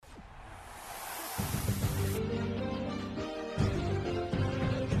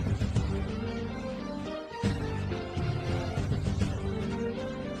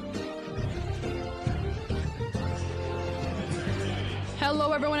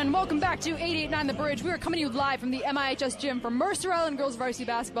Hello, everyone, and welcome back to 88.9 The Bridge. We are coming to you live from the MIHS gym for Mercer Island Girls Varsity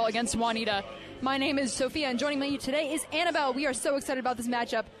Basketball against Juanita. My name is Sophia, and joining me today is Annabelle. We are so excited about this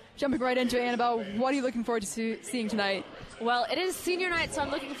matchup. Jumping right into it, Annabelle, what are you looking forward to seeing tonight? Well, it is senior night, so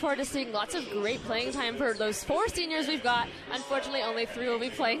I'm looking forward to seeing lots of great playing time for those 4 seniors we've got. Unfortunately, only 3 will be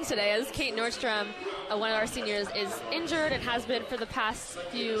playing today, as Kate Nordstrom, one of our seniors, is injured and has been for the past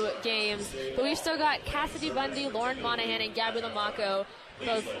few games. But we've still got Cassidy Bundy, Lauren Monahan, and Gabby Lamacco.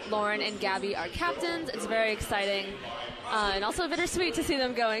 Both Lauren and Gabby are captains. It's very exciting and also bittersweet to see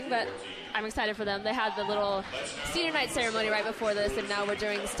them going, but I'm excited for them. They had the little senior night ceremony right before this, and now we're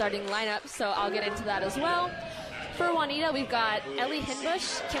doing the starting lineup, so I'll get into that as well. For Juanita, we've got Ellie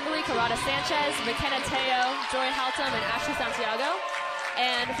Hinbush, Kimberly Carrata-Sanchez, McKenna Teo, Joy Haltom, and Ashley Santiago.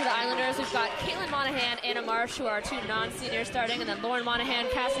 And for the Islanders, we've got Caitlin Monahan, Anna Marsh, who are 2 non-seniors starting, and then Lauren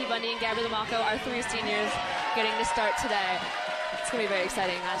Monahan, Cassidy Bundy, and Gabby Lamacco are 3 seniors getting to start today. It's going to be a very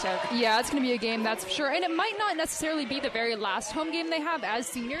exciting matchup. Yeah, it's going to be a game, that's for sure. And it might not necessarily be the very last home game they have as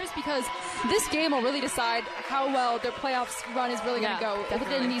seniors, because this game will really decide how well their playoffs run is really going to go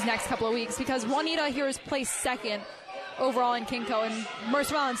within these next couple of weeks, because Juanita here is placed 2nd overall in KingCo and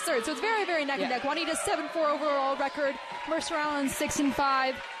Mercer Island's 3rd. So it's very, very neck and neck. Juanita's 7-4 overall record, Mercer Island's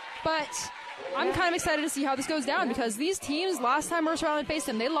 6-5. But I'm kind of excited to see how this goes down, because these teams, last time Mercer Island faced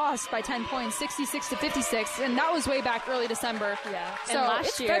them, they lost by 10 points, 66-56, and that was way back early December. Yeah. So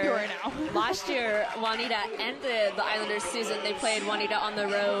it's February now. Last year, Juanita ended the Islanders' season. They played Juanita on the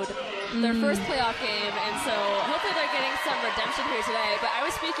road, their first playoff game, and so hopefully they're getting some redemption here today. But I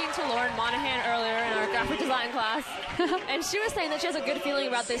was speaking to Lauren Monahan earlier in our graphic design class, and she was saying that she has a good feeling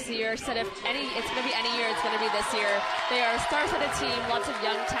about this year. She said if it's going to be any year, it's going to be this year. They are a star-studded team, lots of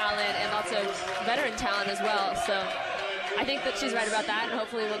young talent, and lots of veteran talent as well. So I think that she's right about that, and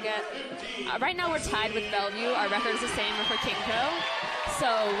hopefully we'll get... right now we're tied with Bellevue. Our record is the same for KingCo. So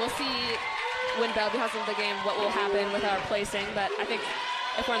we'll see when Bellevue has the game what will happen with our placing, but I think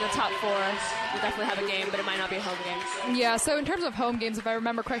if we're in the top 4, we'll definitely have a game, but it might not be a home game. Yeah, so in terms of home games, if I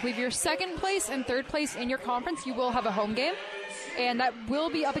remember correctly, if you're 2nd place and 3rd place in your conference, you will have a home game. And that will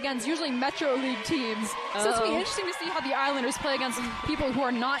be up against usually Metro League teams. So it's going to be interesting to see how the Islanders play against people who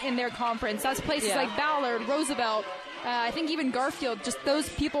are not in their conference. That's places like Ballard, Roosevelt, I think even Garfield, just those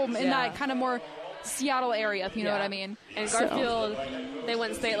people in that kind of more Seattle area, if you know what I mean. And Garfield, they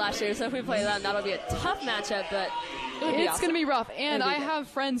won state last year, so if we play them, that'll be a tough matchup, but it's going to be rough. And I have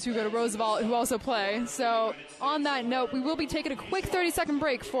friends who go to Roosevelt who also play. So on that note, we will be taking a quick 30-second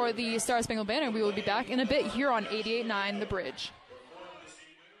break for the Star Spangled Banner. We will be back in a bit here on 88.9 The Bridge.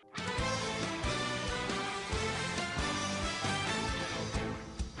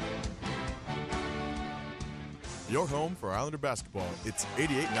 Your home for Islander basketball. It's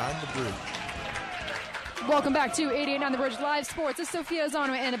 88.9 The Bridge. Welcome back to 88.9 The Bridge Live Sports. It's Sophia Zano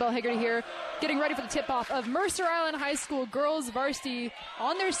and Annabelle Haggerty here, getting ready for the tip-off of Mercer Island High School girls varsity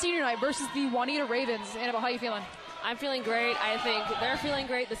on their senior night versus the Juanita Ravens. Annabelle, how are you feeling? I'm feeling great. I think they're feeling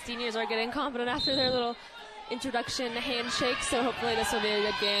great. The seniors are getting confident after their little introduction handshake, so hopefully this will be a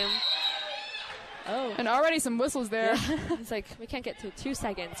good game. Oh. And already some whistles there. Yeah. It's like, we can't get to 2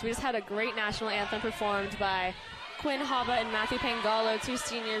 seconds. We just had a great national anthem performed by Quinn Hava and Matthew Pangalo, 2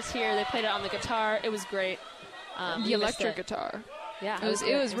 seniors here. They played it on the guitar. It was great. The electric guitar. Yeah.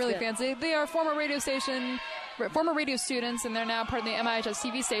 It was really fancy. They are former radio students, and they're now part of the MIHS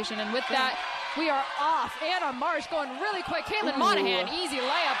TV station. And with that, we are off. Anna Marsh going really quick. Caitlin Monahan, easy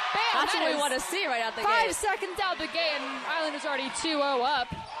layup. Bam! That's what we want to see right out the gate. 5 seconds out the gate, and Islanders already 2-0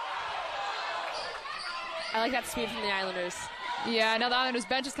 up. I like that speed from the Islanders. Yeah, now the Islanders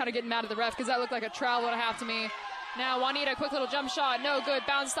bench is kind of getting mad at the ref because that looked like a travel and a half to me. Now Juanita, quick little jump shot, no good,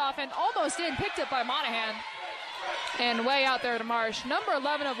 bounced off and almost in, picked up by Monahan. And way out there to Marsh. Number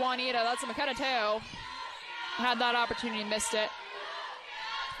 11 of Juanita, that's McKenna Teo. Had that opportunity, missed it.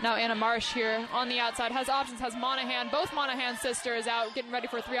 Now Anna Marsh here on the outside, has options, has Monahan. Both Monahan sisters out, getting ready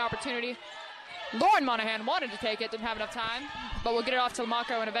for a 3 opportunity. Lauren Monahan wanted to take it, didn't have enough time, but we'll get it off to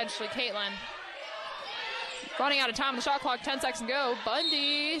Lamacco and eventually Caitlin. Running out of time on the shot clock, 10 seconds to go.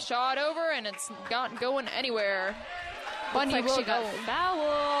 Bundy, shot over, and it's not going anywhere. Bundy like she got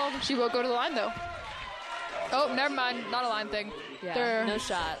fouled. She will go to the line, though. Oh, never mind. Not a line thing. Yeah, no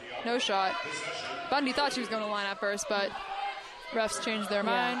shot. No shot. Bundy thought she was going to the line at first, but refs changed their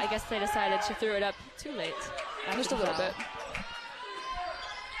mind. I guess they decided she threw it up too late. Just a little bit.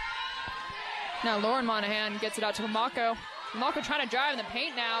 Now Lauren Monahan gets it out to Lamacco. Lamacco trying to drive in the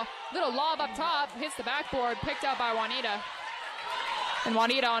paint now. Little lob up top, hits the backboard, picked up by Juanita. And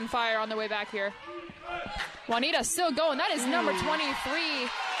Juanita on fire on the way back here. Juanita still going. That is number 23,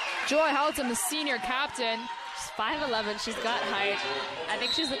 Joy Haltom, the senior captain. She's 5'11". She's got height. I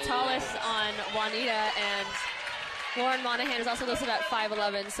think she's the tallest on Juanita, and Lauren Monahan is also listed at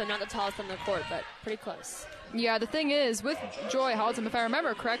 5'11", so not the tallest on the court, but pretty close. Yeah, the thing is, with Joy Haltom, if I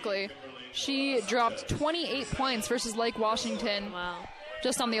remember correctly, she dropped 28 points versus Lake Washington. Wow.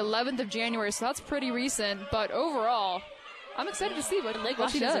 Just on the 11th of January, so that's pretty recent. But overall, I'm excited to see what Lake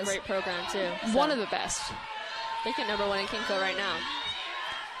she does. Washington's a great program, too. So. One of the best. They can number 1 in Kinko right now.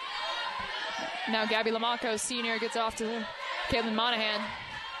 Now Gabby Lamaco, senior, gets off to Caitlin Monahan.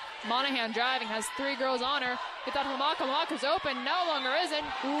 Monahan driving, has 3 girls on her. Gets out to Lamaco. Lamaco's open, no longer isn't.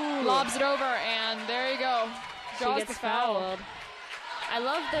 Ooh. Lobs it over, and there you go. Draws she gets the foul. fouled. I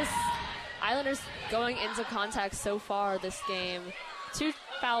love this. Islanders going into contact so far this game. 2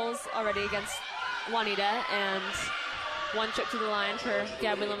 fouls already against Juanita, and 1 trip to the line for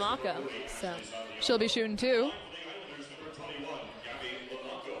Gabby Lamaco. So she'll be shooting 2.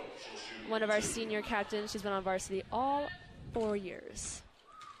 One of our senior captains. She's been on varsity all 4 years.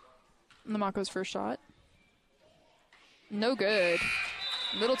 Lamaco's first shot. No good.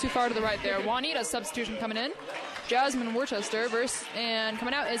 A little too far to the right there. Juanita's substitution coming in. Jasmine Worcester and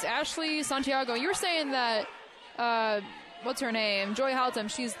coming out is Ashley Santiago. You were saying that, what's her name? Joy Haltom,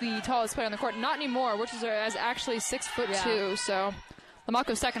 she's the tallest player on the court. Not anymore. Worcester is actually 6'2", so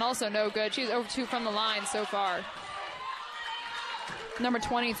Lamaco's second also no good. She's over 2 from the line so far. Number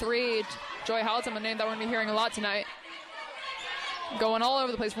 23, Joy Haltom, a name that we're going to be hearing a lot tonight. Going all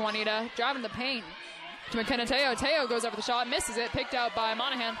over the place for Juanita. Driving the paint to McKenna Teo. Teo goes over the shot, misses it, picked out by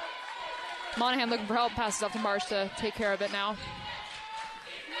Monahan. Monahan looking for help, passes off to Marsh to take care of it now.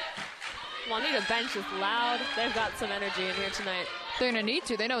 Juanita bench is loud. They've got some energy in here tonight. They're going to need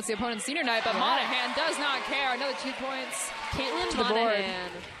to. They know it's the opponent's senior night, but Monahan does not care. Another 2 points. Caitlin Monahan.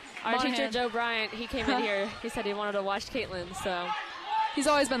 Our teacher, Joe Bryant, he came in here. He said he wanted to watch Caitlin, so... He's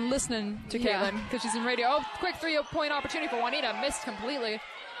always been listening to Caitlin because she's in radio. Oh, quick 3-point opportunity for Juanita. Missed completely.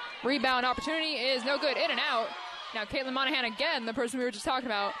 Rebound opportunity is no good. In and out. Now Caitlin Monahan again, the person we were just talking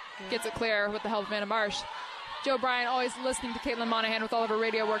about, gets it clear with the help of Anna Marsh. Joe Bryant always listening to Caitlin Monahan with all of her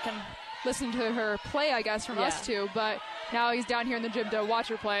radio work and listening to her play, I guess, from us too. But now he's down here in the gym to watch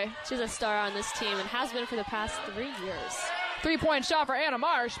her play. She's a star on this team and has been for the past 3 years. 3-point shot for Anna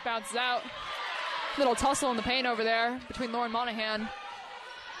Marsh. Bounces out. Little tussle in the paint over there between Lauren Monahan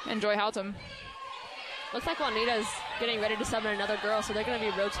and Joy Haltom. Looks like Juanita's getting ready to sub in another girl, so they're going to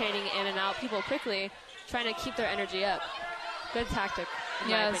be rotating in and out people quickly, trying to keep their energy up. Good tactic, in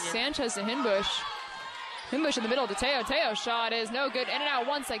my opinion. Sanchez to Hinbush. Hinbush in the middle to Teo. Teo's shot is no good. In and out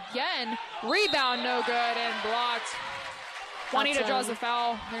once again. Rebound no good and blocked. Juanita draws the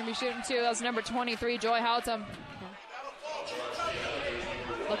foul. They're going to be shooting 2. That's number 23, Joy Haltom.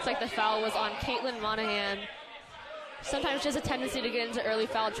 Looks like the foul was on Caitlin Monahan. Sometimes she has a tendency to get into early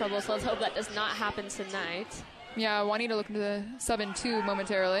foul trouble, so let's hope that does not happen tonight. Yeah, Juanita looking to sub in 2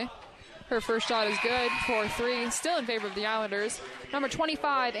 momentarily. Her first shot is good for 3, still in favor of the Islanders. Number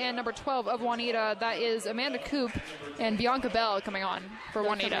 25 and number 12 of Juanita, that is Amanda Coop and Bianca Bell coming on for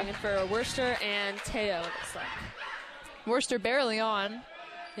Juanita. Coming in for Worcester and Teo, it looks like. Worcester barely on.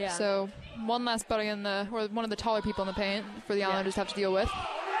 Yeah. So one last buddy or one of the taller people in the paint for the Islanders to have to deal with.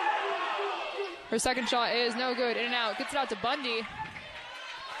 Her second shot is no good. In and out. Gets it out to Bundy.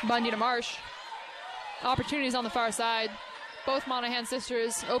 Bundy to Marsh. Opportunities on the far side. Both Monahan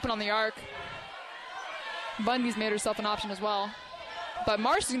sisters open on the arc. Bundy's made herself an option as well. But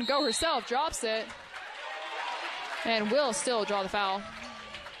Marsh is going to go herself. Drops it. And will still draw the foul.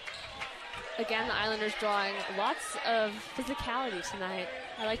 Again, the Islanders drawing lots of physicality tonight.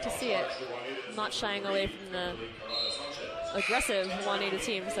 I like to see it. Not shying away from the aggressive Juanita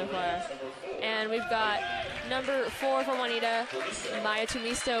team so far. And we've got number 4 for Juanita, Maya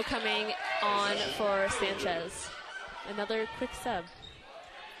Tumisto coming on for Sanchez. Another quick sub.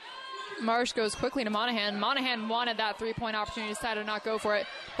 Marsh goes quickly to Monahan. Monahan wanted that 3-point opportunity, decided to not go for it.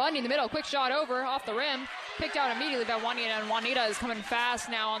 Bundy in the middle, quick shot over, off the rim. Picked out immediately by Juanita, and Juanita is coming fast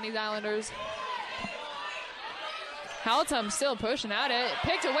now on these Islanders. Haltom still pushing at it.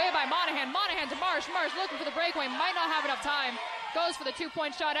 Picked away by Monahan. Monahan to Marsh. Marsh looking for the breakaway. Might not have enough time. Goes for the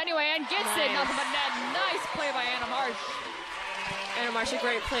 2-point shot anyway and gets it. Nothing but net. Nice play by Anna Marsh. Anna Marsh, a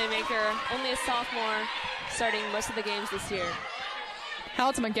great playmaker. Only a sophomore, starting most of the games this year.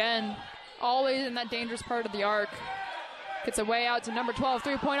 Haltom again. Always in that dangerous part of the arc. Gets away out to number 12.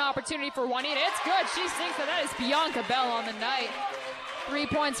 3-point opportunity for Juanita. It's good. She sinks it. That is Bianca Bell on the night. 3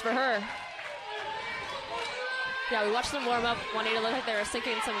 points for her. Yeah, we watched them warm up. Juanita looked like they were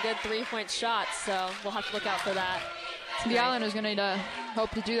sinking some good 3-point shots, so we'll have to look out for that. The Islanders going to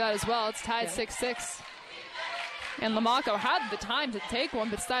hope to do that as well. It's tied 6-6. And Lamaco had the time to take one,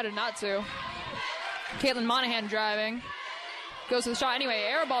 but decided not to. Caitlin Monahan driving. Goes to the shot anyway.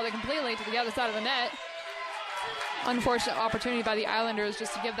 Air ball it completely to the other side of the net. Unfortunate opportunity by the Islanders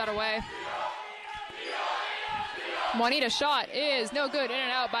just to give that away. Juanita's shot is no good. In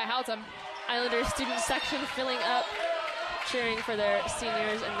and out by Haltom. Islanders student section filling up, cheering for their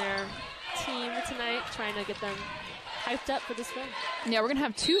seniors and their team tonight, trying to get them hyped up for this win. Yeah, we're going to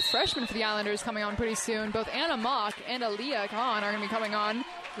have 2 freshmen for the Islanders coming on pretty soon. Both Anna Mock and Aaliyah Khan are going to be coming on.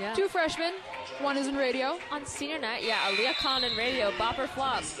 Yeah. 2 freshmen. One is in radio. On senior night, yeah, Aaliyah Khan in radio, Bop or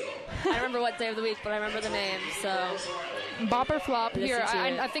Flop. I don't remember what day of the week, but I remember the name, so. Bop or Flop. Here,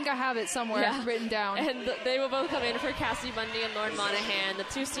 I think I have it somewhere written down. And they will both come in for Cassie Bundy and Lauren Monahan. The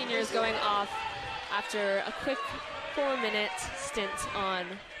 2 seniors going off after a quick 4-minute stint on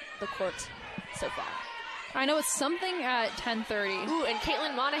the court so far. I know it's something at 10:30. Ooh, and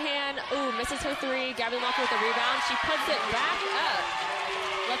Caitlin Monahan, misses her 3. Gabby Lamonco with the rebound. She puts it back up.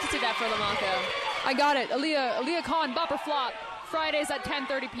 Love to see that for Lamonco. I got it. Aaliyah Khan, Bop or Flop. Fridays at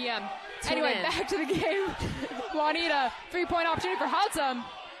 10:30 p.m. Anyway, back to the game. Juanita, 3-point opportunity for Haltom.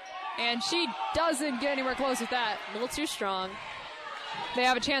 And she doesn't get anywhere close with that. A little too strong. They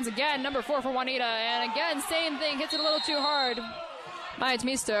have a chance again. Number 4 for Juanita. And again, same thing. Hits it a little too hard. Maya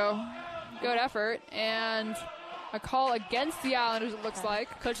Tmisto. Good effort. And a call against the Islanders, it looks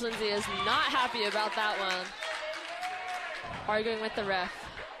like. Coach Lindsay is not happy about that one. Arguing with the ref.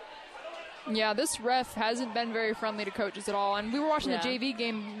 Yeah, this ref hasn't been very friendly to coaches at all. And we were watching the JV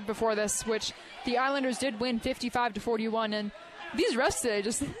game before this, which the Islanders did win 55-41. And these refs today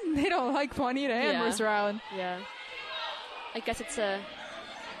just, they don't like Juanita and Mercer Island. Yeah. I guess it's a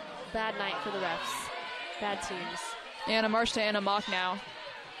bad night for the refs. Bad teams. Anna Marsh to Anna Mock now.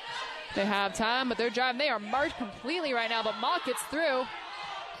 They have time, but they're driving. They are marked completely right now, but Mock gets through.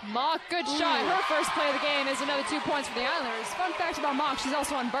 Mock, good shot. Her first play of the game is another 2 points for the Islanders. Fun fact about Mock, she's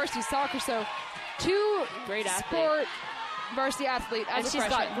also on varsity soccer, so 2 great sport varsity athlete as and a she's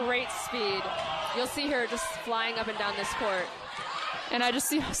freshman. Got great speed. You'll see her just flying up and down this court. And I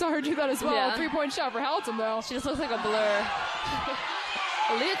just saw her do that as well. Yeah. 3-point shot for Haltom, though. She just looks like a blur.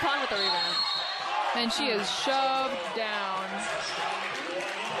 Aaliyah Khan with the rebound. And she is shoved down.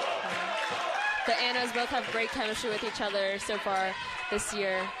 The Annas both have great chemistry with each other so far this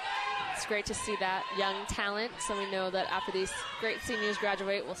year. It's great to see that young talent, so we know that after these great seniors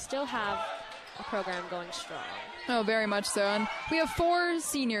graduate, we'll still have a program going strong. Oh, very much so. And we have 4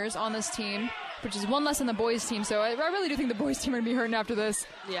 seniors on this team, which is 1 less than the boys' team, so I really do think the boys' team are going to be hurting after this.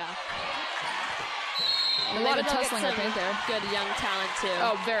 Yeah. A lot of tussling I think there. Good young talent, too.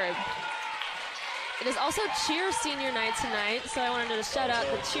 Oh, very. It is also cheer senior night tonight, so I wanted to shout out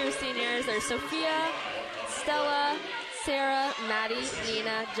the cheer seniors. There's Sophia, Stella, Sarah, Maddie,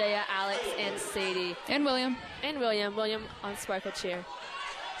 Nina, Jaya, Alex, and Sadie. And William. And William. William on Sparkle Cheer.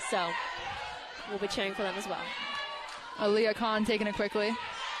 So, we'll be cheering for them as well. Aaliyah Khan taking it quickly.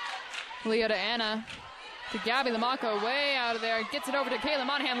 Leah to Anna. To Gabby Lamonco, way out of there. Gets it over to Kayla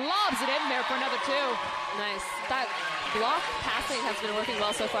Monahan. Lobs it in there for another 2. Nice. That block passing has been working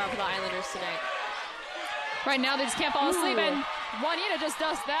well so far for the Islanders tonight. Right now, they just can't fall asleep, and Juanita just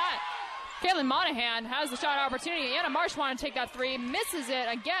does that. Caitlin Monahan has the shot opportunity. Anna Marsh wanted to take that 3, misses it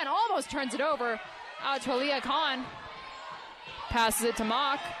again, almost turns it over. Out to Aaliyah Khan. Passes it to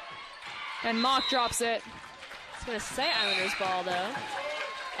Mock, and Mock drops it. I was going to say Islanders ball, though.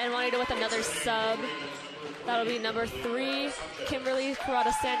 And Juanita with another sub. That'll be number 3, Kimberly Corrado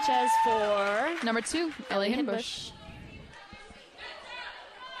Sanchez for number 2, Ellie Hinbush.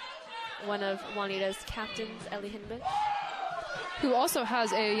 One of Juanita's captains, Ellie Hinbush. Who also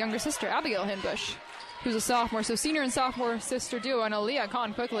has a younger sister, Abigail Hinbush, who's a sophomore. So senior and sophomore sister duo. And Aaliyah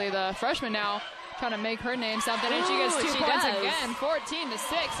Khan quickly, the freshman now, trying to make her name something. And she gets 2 points again,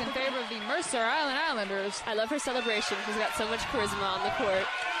 14-6 in favor of the Mercer Islanders. I love her celebration. She's got so much charisma on the court.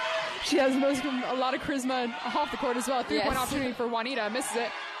 She has a lot of charisma off the court as well. 3-point opportunity for Juanita. Misses it.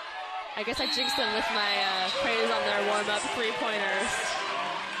 I guess I jinxed them with my praise on their warm-up 3-pointers.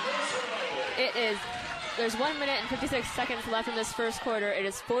 There's 1 minute and 56 seconds left in this first quarter. It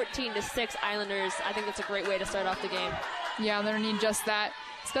is 14-6 Islanders. I think that's a great way to start off the game. Yeah, they're going to need just that,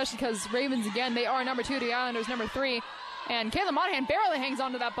 especially because Ravens, again, they are number 2, the Islanders number 3. And Kayla Monahan barely hangs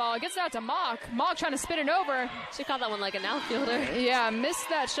onto that ball. Gets it out to Mock. Mock trying to spin it over. She caught that one like an outfielder. Yeah, missed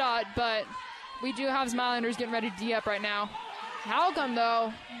that shot, but we do have some Islanders getting ready to D up right now. Halcom,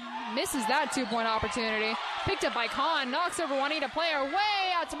 though, misses that 2-point opportunity. Picked up by Khan. Knocks over Juanita player.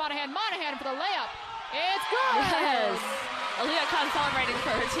 Way out to Monahan. Monahan for the layup. It's good! Yes. Aaliyah Khan celebrating for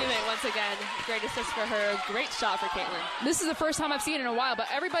her teammate once again. Great assist for her. Great shot for Caitlin. This is the first time I've seen it in a while, but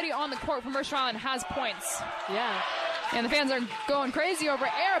everybody on the court from Mercer Island has points. Yeah. And the fans are going crazy over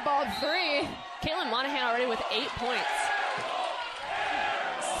air ball 3. Caitlin Monahan already with 8 points.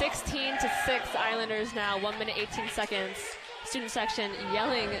 16-6 Islanders now, 1 minute 18 seconds. Student section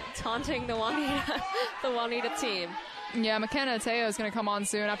yelling, taunting the Juanita team. Yeah, McKenna Teo is going to come on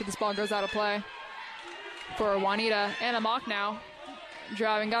soon after this ball goes out of play. For Juanita, Anna Mock now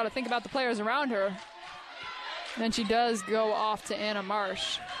driving. Got to think about the players around her. Then she does go off to Anna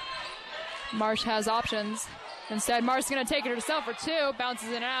Marsh. Marsh has options. Instead, Marsh is going to take it herself for 2. Bounces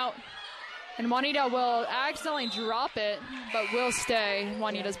it out. And Juanita will accidentally drop it, but will stay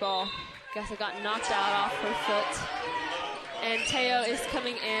Juanita's ball. Guess it got knocked out off her foot. And Teo is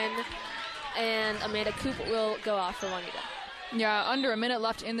coming in, and Amanda Coop will go off for Juanita. Yeah, under a minute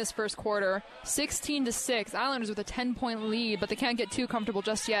left in this first quarter. 16-6. Islanders with a 10-point lead, but they can't get too comfortable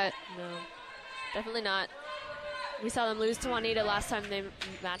just yet. No, definitely not. We saw them lose to Juanita last time they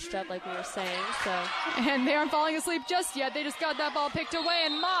matched up, like we were saying. So, and they aren't falling asleep just yet. They just got that ball picked away,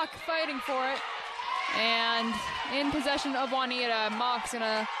 and Mock fighting for it. And in possession of Juanita, Mock's going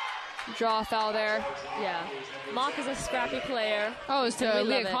to draw a foul there. Yeah. Mock is a scrappy player. Oh, it's to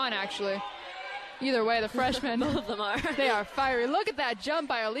Leah Kahn, actually. Either way, the freshmen, both of them are. They are fiery. Look at that jump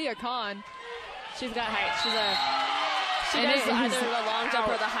by Leah Kahn. She's got height. She does either the long jump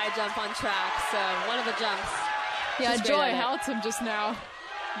or the high jump on track. So one of the jumps. Yeah, Joy Halton just now.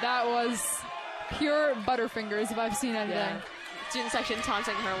 That was pure Butterfingers if I've seen anything. Yeah. Student section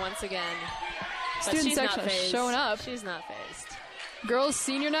taunting her once again. But Student section showing up. She's not phased. Girls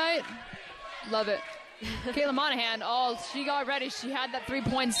senior night, love it. Caitlin Monahan, she got ready. She had that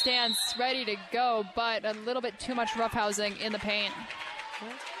 3-point stance ready to go, but a little bit too much roughhousing in the paint.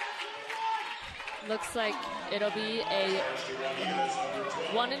 Looks like it'll be a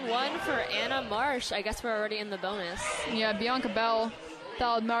 1-and-1 for Anna Marsh. I guess we're already in the bonus. Yeah, Bianca Bell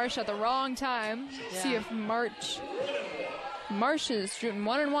fouled Marsh at the wrong time. Yeah. See if Marsh is shooting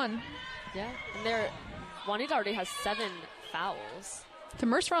 1-and-1. Yeah, and Juanita already has 7 fouls. To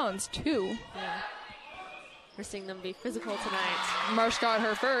Mercer Rollins, 2. Yeah. We're seeing them be physical tonight. Marsh got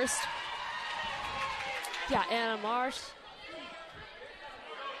her first. Yeah, Anna Marsh.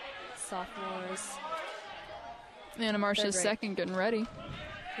 Sophomores. Anna Marsh is second, getting ready.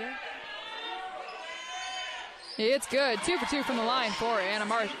 Yeah. It's good. 2 for 2 from the line for Anna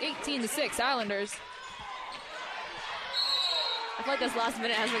Marsh. 18-6 Islanders. I feel like this last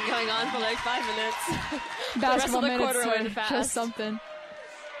minute has been going on for like 5 minutes. Basketball the rest of the minutes quarter went fast. Just something.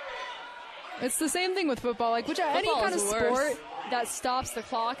 It's the same thing with football. Like, any kind of sport that stops the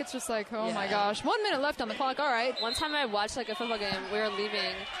clock, it's just like, oh my gosh. 1 minute left on the clock, all right. One time I watched like a football game, we were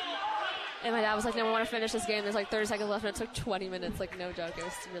leaving, and my dad was like, no, we want to finish this game. There's like 30 seconds left, and it took 20 minutes. Like, no joke. It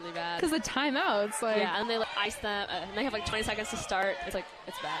was really bad. Because the timeouts, like... Yeah, and they like ice them, and they have like 20 seconds to start. It's like,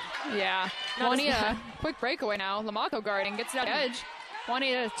 it's bad. Yeah. Juanita, quick breakaway now. Lamako guarding, gets it out the edge.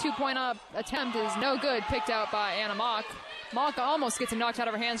 Juanita's 2-point up attempt is no good, picked out by Anna Mock. Mock almost gets it knocked out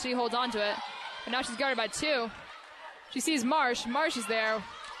of her hands. She holds on to it. But now she's guarded by 2. She sees Marsh. Marsh is there.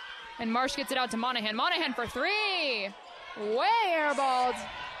 And Marsh gets it out to Monahan. Monahan for 3. Way airballed.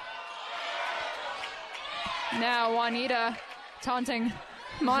 Now Juanita taunting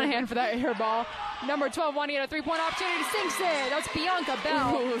Monahan for that airball. Number 12, Juanita, 3-point opportunity, sinks it. That's Bianca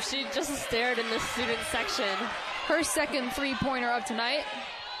Bell. Ooh, she just stared in the student section. Her second 3-pointer of tonight.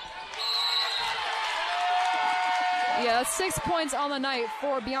 Yeah, that's 6 points on the night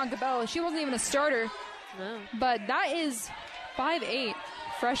for Bianca Bell. She wasn't even a starter. No. But that is 5'8"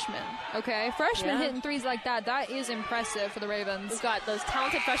 freshman, okay? Freshmen hitting threes like that, that is impressive for the Ravens. We've got those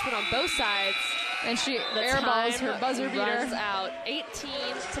talented freshmen on both sides. And she airballs her buzzer beater. Runs out.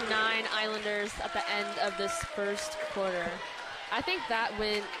 18-9 Islanders at the end of this first quarter. I think that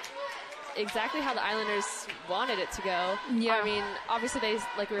went exactly how the Islanders wanted it to go. Yeah. I mean, obviously,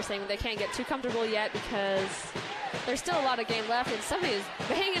 like we were saying, they can't get too comfortable yet because there's still a lot of game left, and somebody is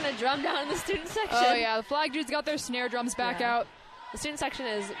banging a drum down in the student section. Oh, yeah. The flag dudes got their snare drums back out. The student section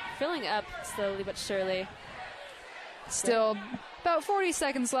is filling up slowly but surely. Still about 40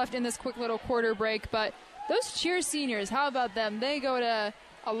 seconds left in this quick little quarter break, but those cheer seniors, how about them? They go to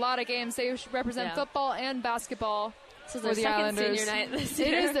a lot of games. They represent football and basketball. This is their second senior night this year.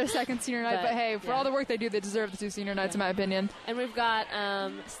 It is their second senior night, but hey, for all the work they do, they deserve the 2 senior nights, in my opinion. And we've got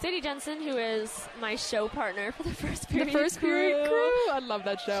Sadie Jensen, who is my show partner for the first period crew. I love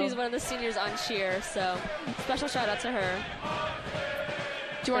that show. She's one of the seniors on cheer, so special shout out to her.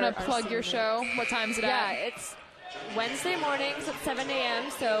 Do you want to plug your show? What time is it at? Yeah, it's Wednesday mornings at 7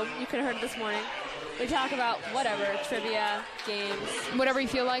 a.m., so you could have heard it this morning. We talk about whatever, trivia, games. Whatever you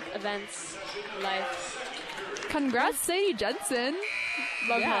feel like. Events, life. Congrats, Sadie Jensen.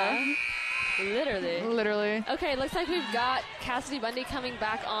 Love her. Literally. Okay, looks like we've got Cassidy Bundy coming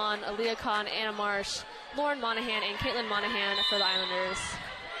back on, Aaliyah Khan, Anna Marsh, Lauren Monahan, and Caitlin Monahan for the Islanders.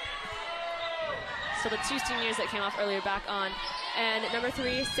 So the 2 seniors that came off earlier back on. And number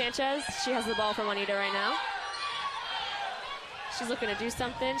 3, Sanchez, she has the ball for Juanita right now. She's looking to do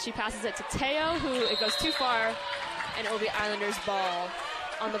something. She passes it to Teo, who it goes too far, and it will be Islanders ball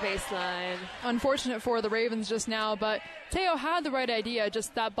on the baseline. Unfortunate for the Ravens just now, but Teo had the right idea,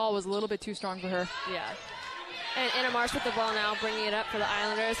 just that ball was a little bit too strong for her. Yeah. And Anna Marsh with the ball now, bringing it up for the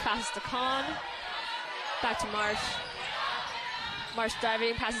Islanders. Passes to Khan. Back to Marsh. Marsh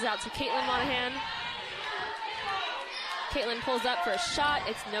driving, passes out to Caitlin Monahan. Caitlin pulls up for a shot.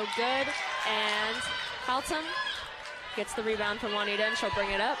 It's no good. And Haltom gets the rebound from Juanita, and she'll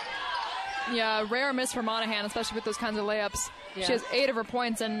bring it up. Yeah, rare miss for Monahan, especially with those kinds of layups. Yeah. She has 8 of her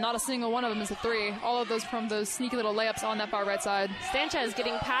points, and not a single one of them is a 3. All of those from those sneaky little layups on that far right side. Sanchez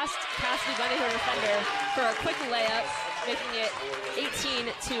getting past Cassidy Bundy, her defender, for a quick layup, making it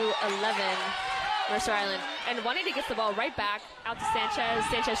 18-11, Mercer Island. And Juanita gets the ball right back out to Sanchez.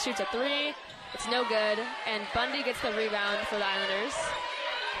 Sanchez shoots a 3. It's no good, and Bundy gets the rebound for the Islanders.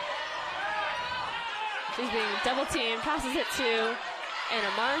 She's being double teamed, passes it to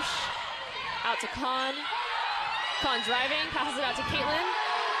Anna Marsh, out to Khan. Khan driving, passes it out to Caitlin.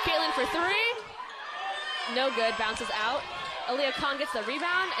 Caitlin for 3. No good, bounces out. Aaliyah Khan gets the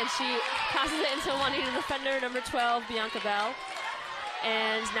rebound, and she passes it into Juanita defender, number 12, Bianca Bell.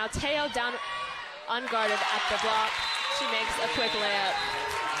 And now Teo down unguarded at the block. She makes a quick layup.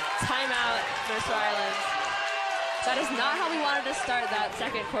 Timeout, Mercer Island. That is not how we wanted to start that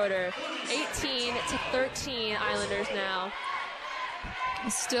second quarter. 18-13 Islanders now.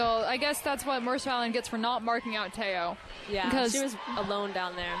 Still, I guess that's what Mercer Island gets for not marking out Teo. Yeah, because she was alone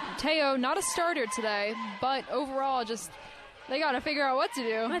down there. Teo, not a starter today, but overall, just they got to figure out what to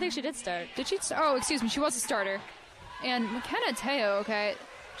do. I think she did start. Did she? Oh, excuse me, she was a starter. And McKenna Teo, okay,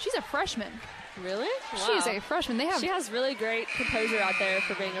 she's a freshman. Really? Wow. She's a freshman. She has really great composure out there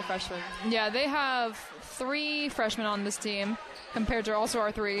for being a freshman. Yeah, they have 3 freshmen on this team compared to also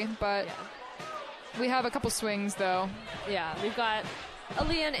our 3, but we have a couple swings, though. Yeah, we've got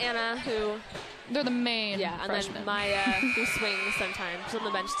Aaliyah and Anna, who... They're the main and freshmen. then Maya, who swings sometimes. She's on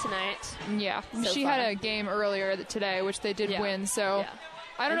the bench tonight. Yeah, So she fun. had a game earlier today, which they did win, so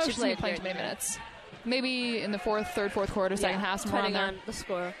I don't know if she's going to play too many minutes. Maybe in the third, fourth quarter, second half, somewhere around depending there. on the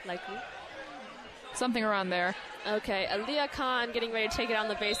score, likely. Something around there. Okay, Aaliyah Khan getting ready to take it on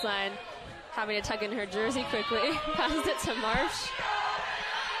the baseline, having to tug in her jersey quickly. Passes it to Marsh.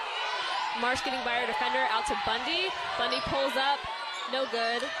 Marsh getting by her defender, out to Bundy. Bundy pulls up, no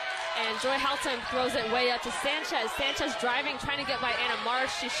good. And Joy Haltom throws it way up to Sanchez. Sanchez driving, trying to get by Anna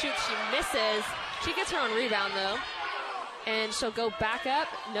Marsh. She shoots, she misses. She gets her own rebound, though. And she'll go back up,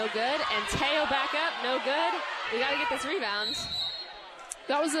 no good. And Teo back up, no good. We got to get this rebound.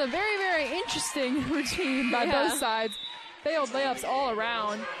 That was a very, very interesting routine by both sides. Failed layups all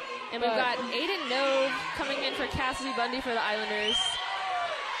around. And we've got Aiden Nove coming in for Cassidy Bundy for the Islanders.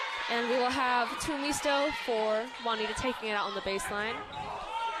 And we will have Tumisto for Juanita taking it out on the baseline.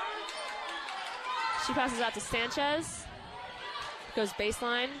 She passes out to Sanchez. Goes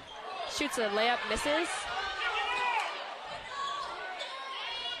baseline. Shoots a layup, misses.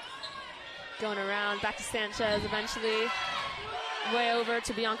 Going around, back to Sanchez eventually. Way over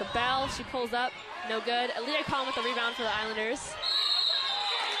to Bianca Bell. She pulls up, no good. Aaliyah Khan with the rebound for the Islanders.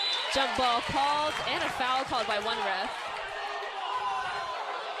 Jump ball called, and a foul called by one ref.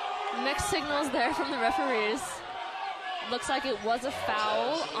 Mixed signals there from the referees. Looks like it was a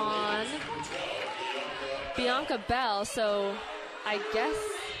foul on Bianca Bell, so I guess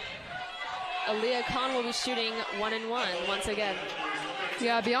Aaliyah Khan will be shooting 1-1 once again.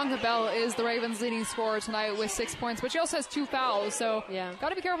 Yeah, Bianca Bell is the Ravens' leading scorer tonight with 6 points, but she also has 2 fouls, so got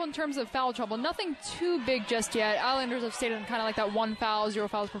to be careful in terms of foul trouble. Nothing too big just yet. Islanders have stayed in kind of like that 1 foul, 0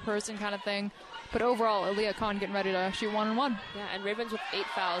 fouls per person kind of thing. But overall, Aaliyah Khan getting ready to shoot 1-1. Yeah, and Ravens with 8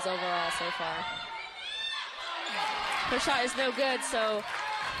 fouls overall so far. Her shot is no good, so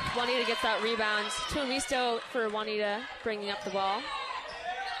Juanita gets that rebound. Tumisto for Juanita bringing up the ball.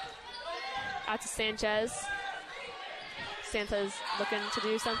 Out to Sanchez. Santa's looking to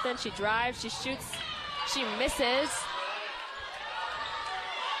do something. She drives, she shoots, she misses.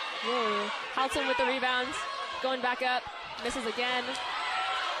 Haltom with the rebounds, going back up, misses again.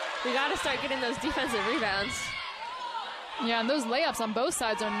 We got to start getting those defensive rebounds. Yeah, and those layups on both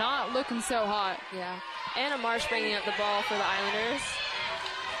sides are not looking so hot. Yeah. Anna Marsh bringing up the ball for the Islanders.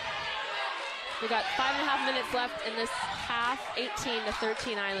 We got 5.5 minutes left in this half,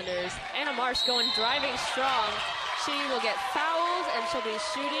 18-13 Islanders. Anna Marsh going driving strong. She will get fouled, and she'll be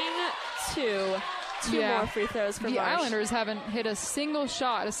shooting two more free throws for the Marsh. Islanders haven't hit a single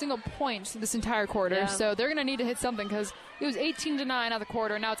shot, a single point this entire quarter, so they're going to need to hit something because it was 18-9 out of the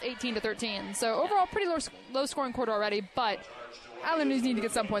quarter, and now it's 18-13. So overall, pretty low-scoring quarter already, but Islanders need to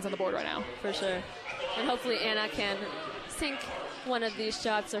get some points on the board right now. For sure. And hopefully Anna can sink one of these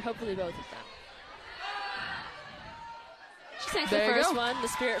shots, or hopefully both of them. She sank the first one. The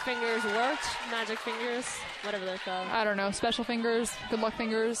spirit fingers worked. Magic fingers, whatever they're called. I don't know. Special fingers, good luck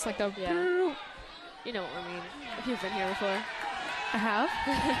fingers, like the... Yeah. You know what I mean. If you've been here before. I have.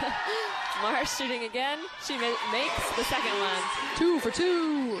 Marsh shooting again. She makes the second one. 2 for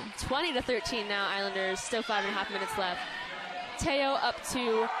 2. 20-13 now, Islanders. Still 5.5 minutes left. Teo up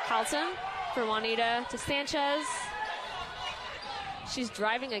to Halton for Juanita to Sanchez. She's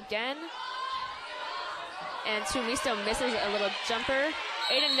driving again. And Tumisto misses a little jumper.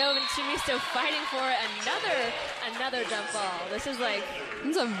 Aiden Nove and Tumisto fighting for another jump ball. This is like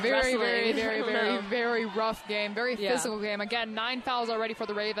It's a very, wrestling. very rough game. Very physical game. Again, 9 fouls already for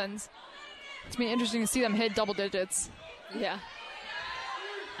the Ravens. It's going to be interesting to see them hit double digits. Yeah.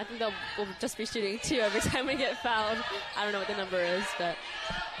 I think we'll just be shooting 2 every time we get fouled. I don't know what the number is, but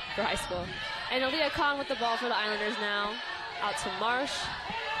for high school. And Aaliyah Khan with the ball for the Islanders now. Out to Marsh.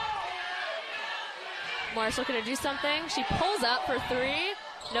 Marsh looking to do something. She pulls up for 3.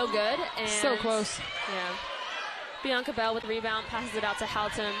 No good. And so close. Yeah. Bianca Bell with the rebound. Passes it out to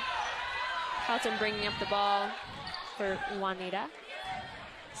Halton. Halton bringing up the ball for Juanita.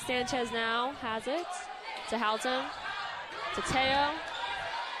 Sanchez now has it. To Halton. To Teo.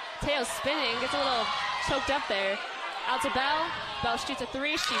 Teo spinning. Gets a little choked up there. Out to Bell. Bell shoots a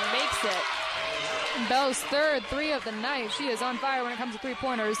 3. She makes it. Bell's third 3 of the night. She is on fire when it comes to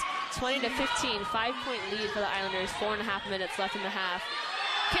 3-pointers. 20-15, 5-point lead for the Islanders. 4.5 minutes left in the half.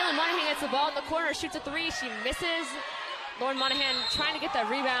 Caitlin Monahan gets the ball in the corner, shoots a 3. She misses. Lauren Monahan trying to get that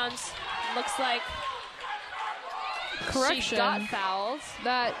rebound. Looks like Correction. she got fouled.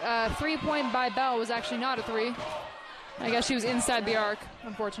 That 3-point by Bell was actually not a 3. I guess she was inside the arc,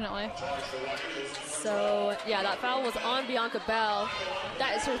 unfortunately. So, yeah, that foul was on Bianca Bell.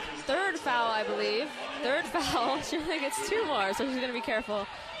 That is her 3rd foul, I believe. 3rd foul. She only gets 2 more, so she's going to be careful.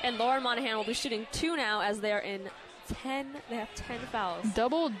 And Lauren Monahan will be shooting 2 now as they are in 10. They have 10 fouls.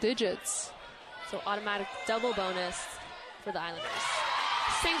 Double digits. So automatic double bonus for the Islanders.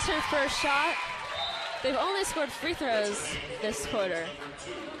 Sinks her first shot. They've only scored free throws this quarter.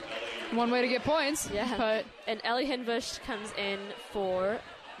 One way to get points. Yeah. But and Ellie Hinbush comes in for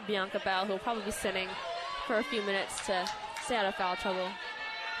Bianca Bell, who will probably be sitting for a few minutes to stay out of foul trouble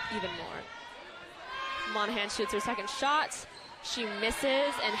even more. Monahan shoots her second shot. She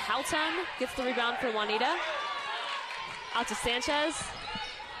misses, and Houghton gets the rebound for Juanita. Out to Sanchez.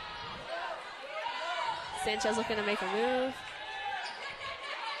 Sanchez looking to make a move.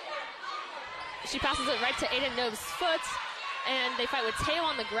 She passes it right to Aiden Nove's foot, and they fight with Teo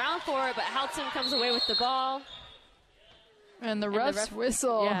on the ground for it, but Houghton comes away with the ball. And the ref's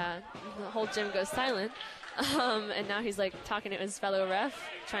whistle. Yeah, the whole gym goes silent. And now he's like talking to his fellow ref,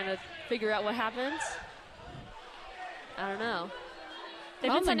 trying to figure out what happened. I don't know.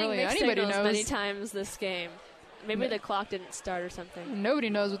 They've been sending mixed signals many times this game. Maybe the clock didn't start or something. Nobody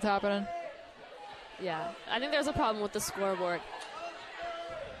knows what's happening. Yeah, I think there's a problem with the scoreboard,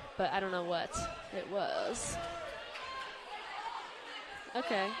 but I don't know what it was.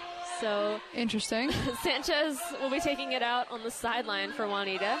 Okay, so interesting. Sanchez will be taking it out on the sideline for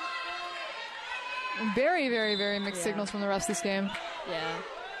Juanita. Very, very, very mixed signals from the rest of this game.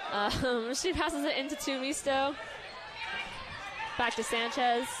 Yeah. She passes it into Tumisto. Back to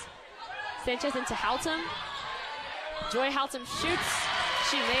Sanchez. Sanchez into Houghton. Joy Houghton shoots.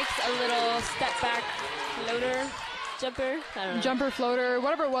 She makes a little step back floater jumper. I don't know. Jumper, floater,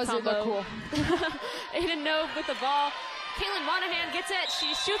 whatever it was, Combo. It looked cool. Aiden Nove with the ball. Caitlin Monahan gets it. She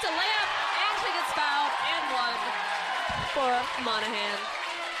shoots a layup, and she gets fouled, and 1 for Monahan.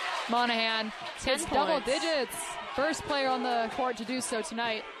 Monahan hits double digits. First player on the court to do so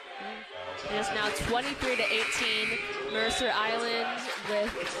tonight. It is now 23-18. Mercer Island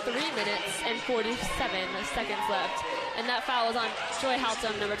with 3 minutes and 47 seconds left. And that foul was on Joy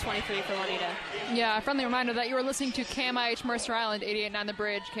Houghton, number 23 for Juanita. Yeah, a friendly reminder that you are listening to KMIH Mercer Island, 88.9 The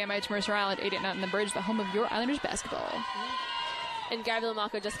Bridge. KMIH Mercer Island, 88.9 The Bridge, the home of your Islanders basketball. And Gabby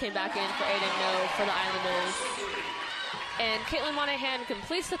Lamacco just came back in for Aiden Nove for the Islanders. And Caitlin Monahan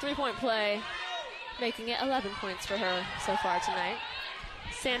completes the 3-point play, making it 11 points for her so far tonight.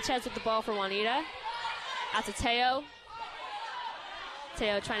 Sanchez with the ball for Juanita. Out to Teo.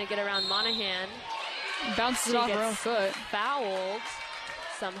 Teo trying to get around Monahan. Bounces it off her own foot. Fouled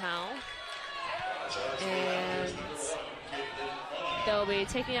somehow. And they'll be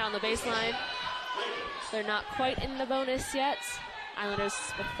taking it on the baseline. They're not quite in the bonus yet. Islanders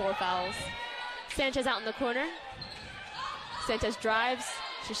with 4 fouls. Sanchez out in the corner. Sanchez drives.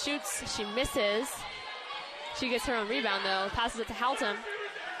 She shoots. She misses. She gets her own rebound, though. Passes it to Haltom.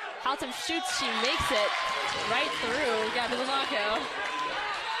 Haltom shoots. She makes it right through. Yeah, to Lamako.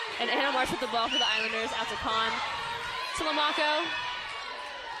 And Anna Marsh with the ball for the Islanders. Out to Kahn. To Lamako.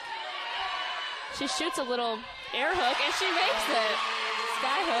 She shoots a little air hook, and she makes it.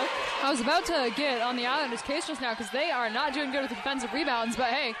 Sky hook. I was about to get on the Islanders' case just now because they are not doing good with defensive rebounds, but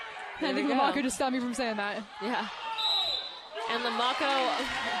hey, I think Lamako just stopped me from saying that. Yeah. And Lamako,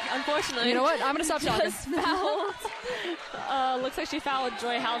 unfortunately, you know what? I'm going to stop talking. Just fouled. Looks like she fouled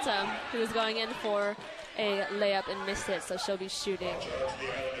Joy Haltom, who was going in for a layup and missed it, so she'll be shooting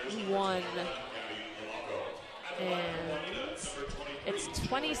 1. And it's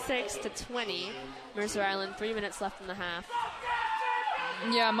 26-20. Mercer Island, 3 minutes left in the half.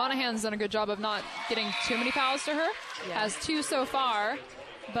 Yeah, Monahan's done a good job of not getting too many fouls to her. Yeah. Has 2 so far,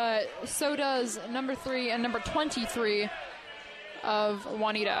 but so does number 3 and number 23 of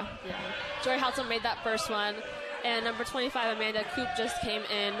Juanita. Yeah. Joy Haltom made that first one, and number 25, Amanda Coop, just came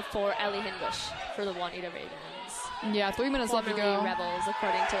in for Ellie Hinbush for the Juanita Ravens. Yeah, 3 minutes left to go. Rebels,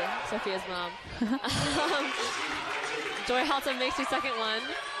 according to Sophia's mom. Joy Haltom makes her second one,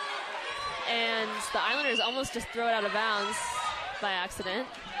 and the Islanders almost just throw it out of bounds by accident.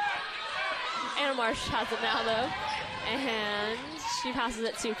 Anna Marsh has it now, though, and she passes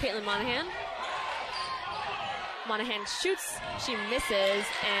it to Caitlin Monahan. Monahan shoots, she misses,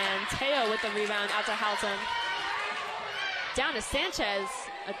 and Teo with the rebound out to Haltom. Down to Sanchez,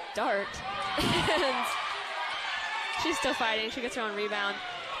 a dart, and she's still fighting. She gets her own rebound.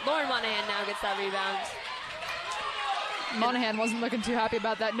 Lauren Monahan now gets that rebound. Monahan wasn't looking too happy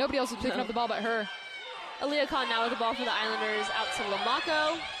about that. Nobody else was picking up the ball but her. Aaliyah Khan now with the ball for the Islanders, out to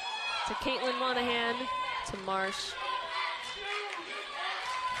Lamako, to Caitlin Monahan, to Marsh.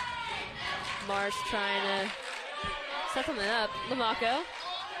 Marsh trying to set something up. Lamako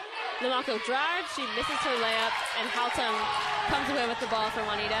drives, she misses her layup, and Haltom comes away with the ball for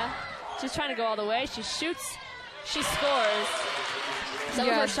Juanita. She's trying to go all the way. She shoots, she scores. Some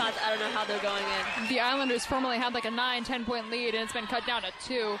of her shots, I don't know how they're going in. The Islanders formerly had like a 9-10 point lead, and it's been cut down to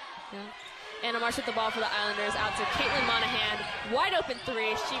 2. Yeah. Anna Marsh with the ball for the Islanders, out to Caitlin Monahan. Wide open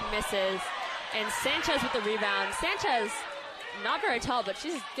 3, she misses. And Sanchez with the rebound. Sanchez, not very tall, but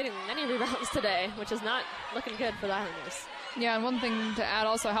she's getting many rebounds today, which is not looking good for the Islanders. Yeah, and one thing to add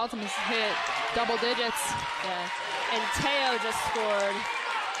also, Haltom has hit double digits. Yeah. And Teo just scored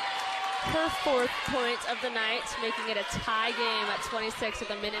her 4th point of the night, making it a tie game at 26 with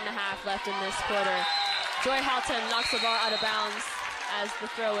a minute and a half left in this quarter. Joy Haltom knocks the ball out of bounds as the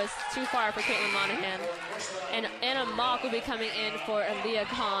throw is too far for Caitlin Monahan. And Anna Mock will be coming in for Aaliyah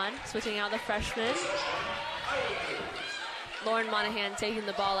Khan, switching out the freshman. Lauren Monahan taking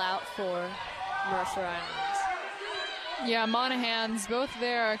the ball out for Mercer Island. Yeah, Monahan's both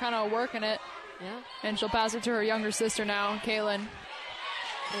there kind of working it. Yeah. And she'll pass it to her younger sister now, Caitlin.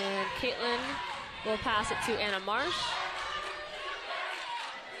 And Caitlin will pass it to Anna Marsh.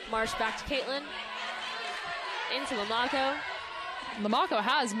 Marsh back to Caitlin. Into Lamako. Lamako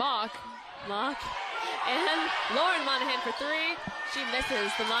has Mock. And Lauren Monahan for 3. She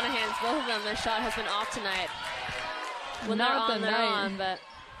misses. The Monahans, both of them, their shot has been off tonight. When not they're on, but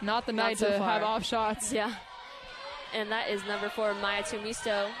not the night to have off shots. Yeah. And that is number 4, Miley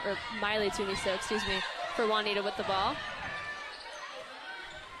Tumisto, for Juanita with the ball.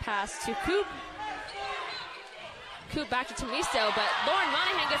 Pass to Coop. Coop back to Tumisto, but Lauren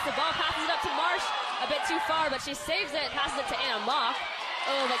Monahan gets the ball, passes it up to Marsh. A bit too far, but she saves it, passes it to Anna Mock.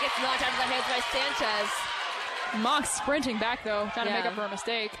 Oh, but gets knocked out of the hands by Sanchez. Mock's sprinting back, though, trying to make up for a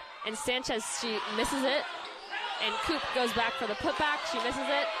mistake. And Sanchez, she misses it. And Coop goes back for the putback. She misses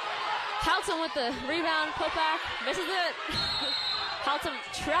it. Haltom with the rebound, putback, misses it. Haltom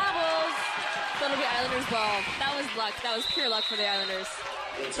travels. So it'll be Islanders ball. That was luck. That was pure luck for the Islanders.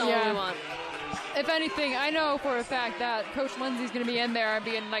 That's all we want. If anything, I know for a fact that Coach Lindsay's going to be in there and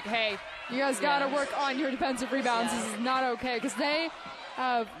being like, hey, you guys got to work on your defensive rebounds. This is not okay, because they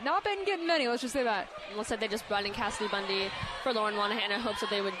have not been getting many. Let's just say that. Looks like they just brought in Cassidy Bundy for Lauren Monahan in hopes that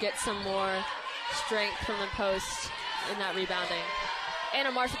they would get some more strength from the post in that rebounding.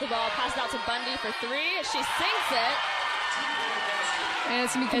 Anna Marsh with the ball, passes out to Bundy for 3. She sinks it. And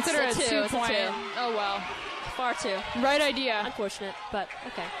it's going to be considered a 2-point. Oh, well. Far too. Right idea. Unfortunate, but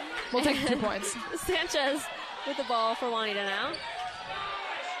okay. We'll take the 2 points. Sanchez with the ball for Juanita now.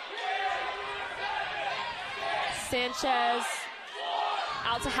 Sanchez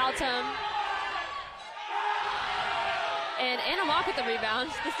out to Haltom. And Anna Mock with the rebound.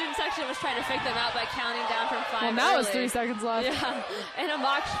 The student section was trying to fake them out by counting down from 5 Well, now early. it's 3 seconds left. Yeah. Anna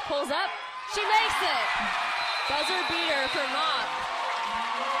Mock pulls up. She makes it. Buzzer beater for Mock.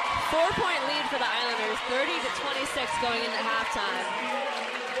 4-point lead for the Islanders. 30-26 going into halftime.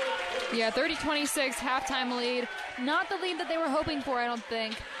 Yeah, 30-26 halftime lead. Not the lead that they were hoping for, I don't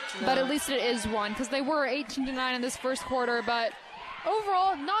think. No. But at least it is one, because they were 18-9 in this first quarter. But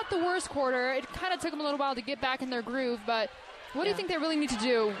overall, not the worst quarter. It kind of took them a little while to get back in their groove. But what do you think they really need to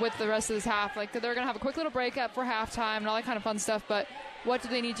do with the rest of this half? Like, they're going to have a quick little breakup for halftime and all that kind of fun stuff. But what do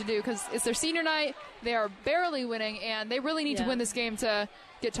they need to do? Because it's their senior night. They are barely winning, and they really need to win this game to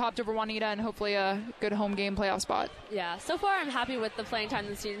get topped over Juanita and hopefully a good home game playoff spot. Yeah, so far I'm happy with the playing time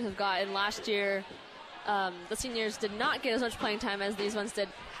the seniors have got. And last year, the seniors did not get as much playing time as these ones did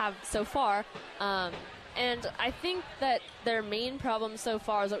have so far. And I think that their main problem so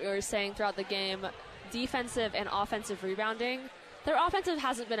far is what we were saying throughout the game, defensive and offensive rebounding. Their offensive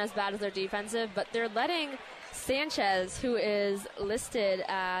hasn't been as bad as their defensive, but they're letting Sanchez, who is listed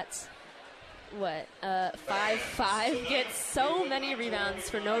at 5'5", get so many rebounds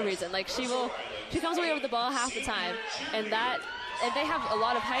for no reason. Like, she comes away with the ball half the time, and they have a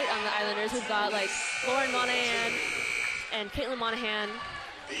lot of height on the Islanders. We've got like Lauren Monahan and Caitlin Monahan.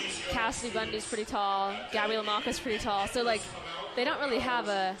 Cassidy Bundy's pretty tall. Gabby Lamaka's pretty tall. So like, they don't really have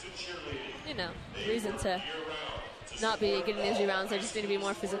a reason to not be getting these rebounds. They just need to be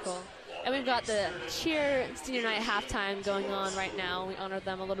more physical. And we've got the cheer senior night halftime going on right now. We honored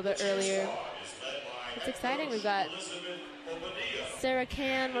them a little bit earlier. It's exciting. We've got Sarah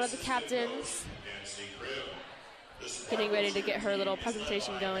Can, one of the captains, getting ready to get her little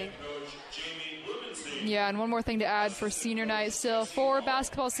presentation going. Yeah, and one more thing to add for senior night. Still 4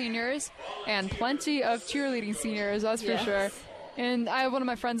 basketball seniors and plenty of cheerleading seniors, that's for sure. And I have one of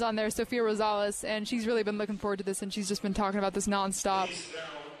my friends on there, Sophia Rosales, and she's really been looking forward to this, and she's just been talking about this nonstop.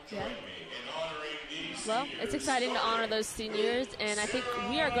 Yeah. Well, it's exciting to honor those seniors, and I think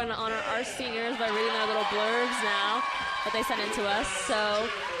we are going to honor our seniors by reading their little blurbs now that they sent in to us. So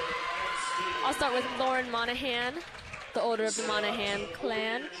I'll start with Lauren Monahan, the older of the Monahan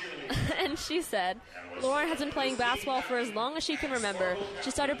clan. And she said, Lauren has been playing basketball for as long as she can remember.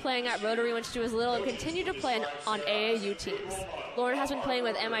 She started playing at Rotary when she was little and continued to play on AAU teams. Lauren has been playing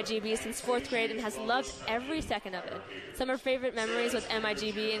with MIGB since 4th grade and has loved every second of it. Some of her favorite memories with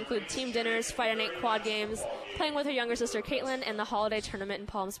MIGB include team dinners, Friday night quad games, playing with her younger sister Caitlin, and the holiday tournament in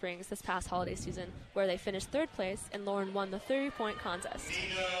Palm Springs this past holiday season, where they finished 3rd place and Lauren won the 30-point contest.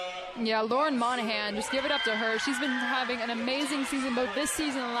 Yeah, Lauren Monahan, just give it up to her. She's been having an amazing season, both this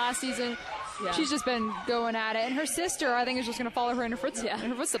season and last season. Yeah. She's just been going at it. And her sister, I think, is just going to follow her in her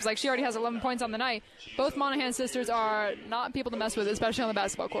footsteps. Like, she already has 11 points on the night. Both Monahan sisters are not people to mess with, especially on the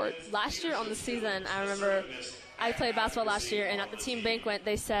basketball court. Last year on the season, I remember I played basketball last year, and at the team banquet,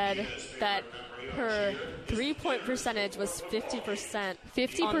 they said that her 3-point percentage was 50%.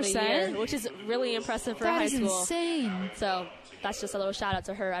 50%? On the year, which is really impressive for high school. That is insane. So that's just a little shout out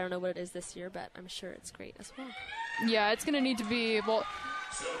to her. I don't know what it is this year, but I'm sure it's great as well. Yeah, it's going to need to be, well,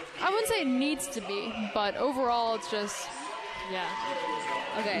 I wouldn't say it needs to be, but overall it's just... Yeah.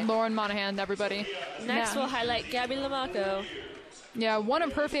 Okay. Lauren Monahan, everybody. Next, we'll highlight Gabby Lamako. Yeah, one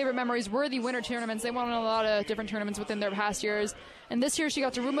of her favorite memories were the winter tournaments. They won a lot of different tournaments within their past years. And this year she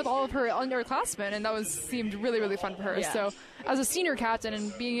got to room with all of her underclassmen, and that seemed really, really fun for her. Yeah. So as a senior captain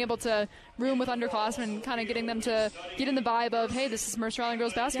and being able to room with underclassmen, kind of getting them to get in the vibe of, hey, this is Mercer Island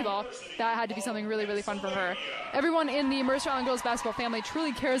Girls Basketball, that had to be something really, really fun for her. Everyone in the Mercer Island Girls Basketball family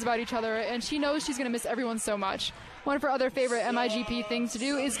truly cares about each other, and she knows she's going to miss everyone so much. One of her other favorite MIGP things to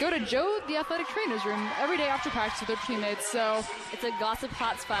do is go to Joe, the athletic trainer's room, every day after practice with her teammates. So it's a gossip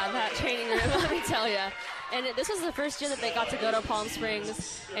hotspot, that training room, let me tell you. And this was the first year that they got to go to Palm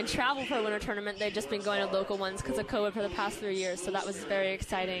Springs and travel for a winter tournament. They'd just been going to local ones because of COVID for the past 3 years. So that was very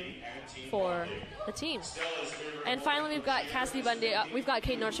exciting for the team. And finally, we've got Cassidy Bundy. We've got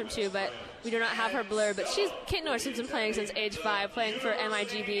Kate Nordstrom too, but we do not have her blur. But Kate Nordstrom's been playing since age 5, playing for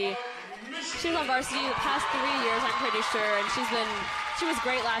MIGB. She was on varsity the past 3 years, I'm pretty sure. And she was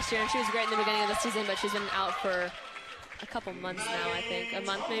great last year, and she was great in the beginning of the season, but she's been out for a couple months now, I think. A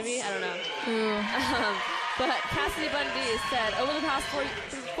month maybe? I don't know. But Cassidy Bundy said, over the past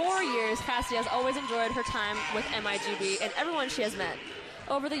 4 years, Cassidy has always enjoyed her time with MIGB and everyone she has met.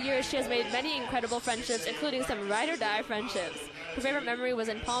 Over the years, she has made many incredible friendships, including some ride-or-die friendships. Her favorite memory was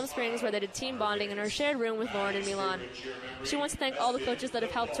in Palm Springs, where they did team bonding in her shared room with Lauren and Milan. She wants to thank all the coaches that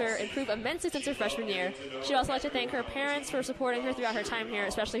have helped her improve immensely since her freshman year. She'd also like to thank her parents for supporting her throughout her time here,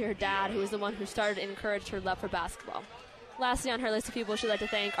 especially her dad, who was the one who started and encouraged her love for basketball. Lastly, on her list of people she'd like to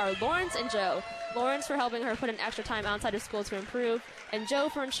thank are Lawrence and Joe. Lawrence for helping her put in extra time outside of school to improve, and Joe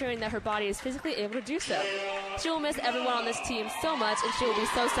for ensuring that her body is physically able to do so. She will miss everyone on this team so much, and she will be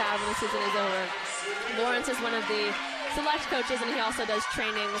so sad when the season is over. Lawrence is one of the select coaches, and he also does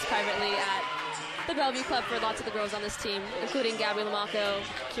trainings privately at the Bellevue Club for lots of the girls on this team, including Gabby Lamaco,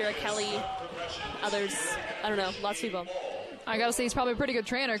 Kira Kelly, others, I don't know, lots of people. I gotta say, he's probably a pretty good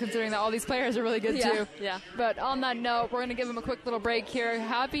trainer, considering that all these players are really good, too. Yeah. But on that note, we're going to give him a quick little break here.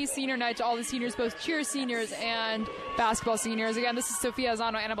 Happy senior night to all the seniors, both cheer seniors and basketball seniors. Again, this is Sophia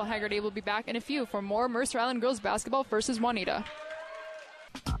and Annabelle Haggerty. We'll be back in a few for more Mercer Island girls basketball versus Juanita.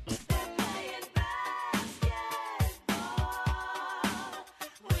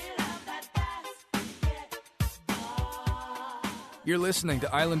 You're listening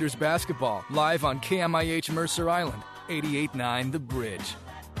to Islanders basketball, live on KMIH Mercer Island, 88.9 The Bridge.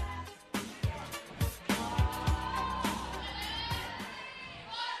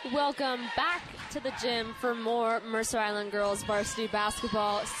 Welcome back to the gym for more Mercer Island girls varsity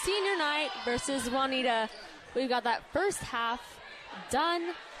basketball. Senior night versus Juanita. We've got that first half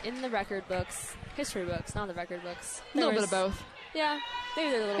done in the record books. History books, not the record books. A little bit of both. Yeah, they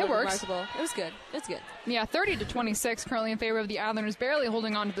did a little bit works. remarkable. It was good. It's good. Yeah, 30-26 currently in favor of the Islanders, barely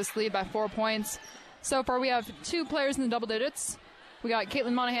holding on to this lead by 4 points. So far, we have 2 players in the double digits. We got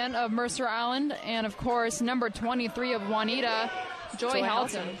Caitlin Monahan of Mercer Island, and of course, number 23 of Juanita, Joy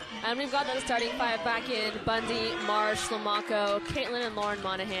Halton. And we've got the starting 5 back in: Bundy, Marsh, Lamaco, Caitlin, and Lauren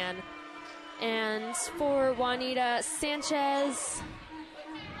Monahan. And for Juanita, Sanchez,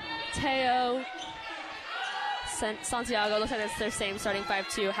 Teo, Santiago, looks like it's their same starting 5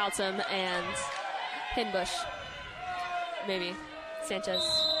 too. Haltom and Hinbush. Maybe. Sanchez.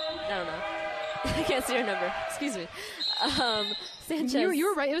 I don't know. I can't see her number. Excuse me. Sanchez. You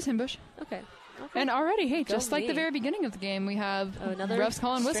were right. It was Hinbush. Okay. And already, hey, just like the very beginning of the game, we have another refs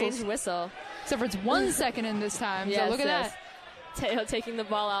calling whistles. strange whistle. Except for it's 1 second in this time. Yes, so look at that. Teo taking the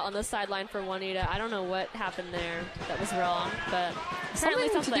ball out on the sideline for Juanita. I don't know what happened there that was wrong, but apparently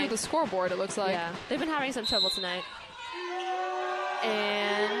something to do with the scoreboard, it looks like. Yeah, they've been having some trouble tonight.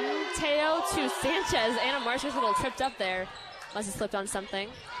 And Teo to Sanchez. Anna Marsh was a little tripped up there. Must have slipped on something.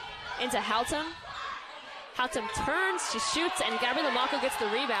 Into Haltom. Haltom turns, she shoots, and Gabby Lamaco gets the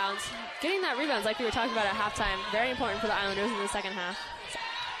rebound. Getting that rebound, like we were talking about at halftime, very important for the Islanders in the second half.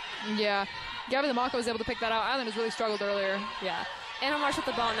 Yeah. Gabby Lamaco was able to pick that out. Islanders really struggled earlier. Yeah. Anna Marsh with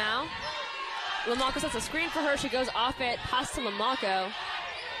the ball now. Lamaco sets a screen for her. She goes off it. Pass to Lamaco.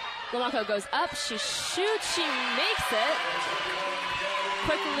 Lamaco goes up. She shoots. She makes it.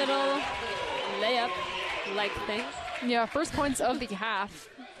 Quick little layup-like thing. Yeah, first points of the half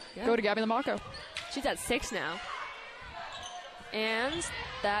go to Gabby Lamaco. She's at 6 now. And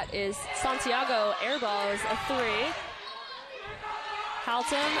that is Santiago airballs a 3.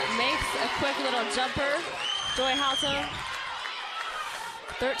 Haltom makes a quick little jumper. Joy Haltom.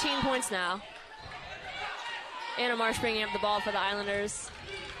 13 points now. Anna Marsh bringing up the ball for the Islanders.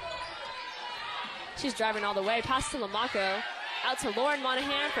 She's driving all the way. Pass to Lamaco. Out to Lauren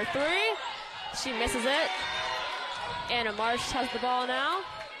Monahan for 3. She misses it. Anna Marsh has the ball now.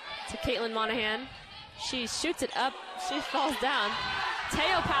 To Caitlin Monahan. She shoots it up. She falls down.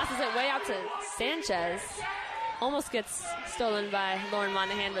 Teo passes it way out to Sanchez. Almost gets stolen by Lauren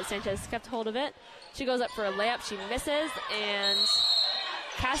Monahan, but Sanchez kept hold of it. She goes up for a layup. She misses, and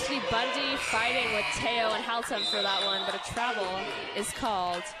Cassidy Bundy fighting with Teo and Haltom for that one, but a travel is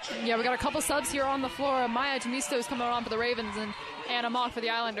called. Yeah, we got a couple subs here on the floor. Maya Tamisto is coming on for the Ravens, and Anna Mock for the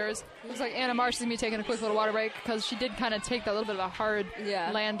Islanders. Looks like Anna Marsh is going to be taking a quick little water break because she did kind of take that little bit of a hard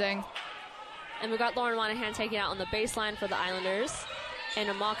landing. And we've got Lauren Monahan taking it out on the baseline for the Islanders.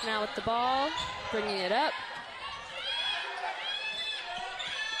 Anna Mock now with the ball, bringing it up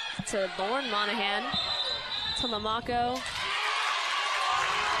to Lauren Monahan, to Lamaco.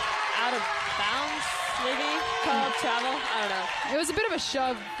 Out of bounds, maybe, called travel. I don't know. It was a bit of a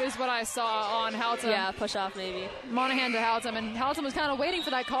shove is what I saw on Haltom. Yeah, push off maybe. Monahan to Haltom, and Haltom was kind of waiting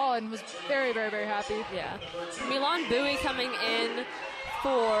for that call and was very, very, very happy. Yeah. Milan Bowie coming in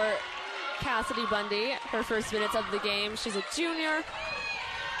for Cassidy Bundy, her first minutes of the game. She's a junior.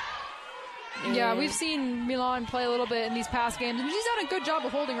 Yeah, we've seen Milan play a little bit in these past games, and she's done a good job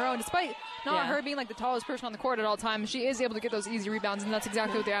of holding her own. Despite not her being like the tallest person on the court at all times, she is able to get those easy rebounds, and that's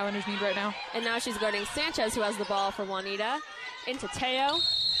exactly what the Islanders need right now. And now she's guarding Sanchez, who has the ball for Juanita. Into Teo.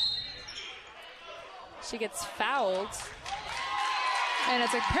 She gets fouled. And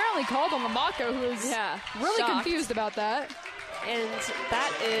it's apparently called on Lamaco, who is really shocked. confused about that. And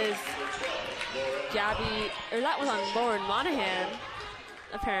that is Gabby, or that was on Lauren Monahan,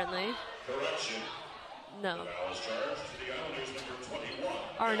 apparently. No.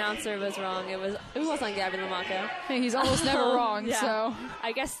 Our announcer was wrong. It was on Gabby Lamaco. Hey, he's almost never wrong, yeah. So.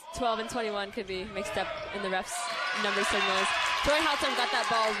 I guess 12 and 21 could be mixed up in the refs' number signals. Joy Haltom got that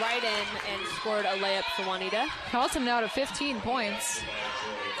ball right in and scored a layup for Juanita. Haltom now to 15 points.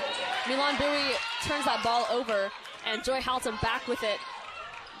 Milan Bowie turns that ball over, and Joy Haltom back with it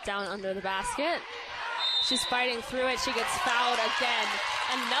down under the basket. She's fighting through it. She gets fouled again.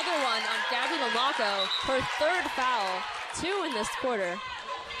 Another one on Gabby Lamaco. Her third foul. 2 in this quarter.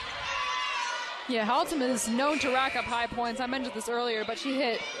 Yeah, Haltom is known to rack up high points. I mentioned this earlier, but she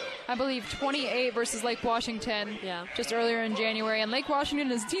hit, I believe, 28 versus Lake Washington just earlier in January. And Lake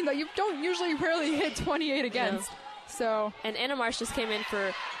Washington is a team that you don't usually rarely hit 28 against. No. So. And Anna Marsh just came in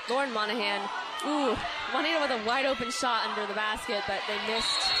for Lauren Monahan. Ooh, Juanita with a wide open shot under the basket, but they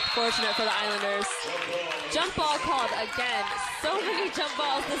missed. Fortunate for the Islanders. Jump ball called again. So many jump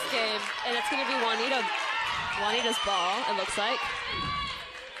balls this game. And it's going to be Juanita's ball, it looks like.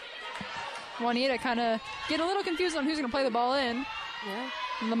 Juanita kind of getting a little confused on who's going to play the ball in. Yeah.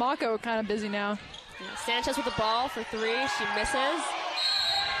 Lamaco kind of busy now. Yeah. Sanchez with the ball for 3. She misses.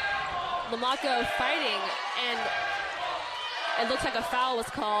 Lamaco fighting, and it looks like a foul was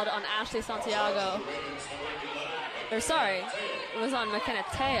called on Ashley Santiago. It was on McKenna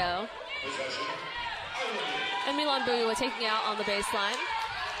Teo. And Milan Bowie was taking out on the baseline.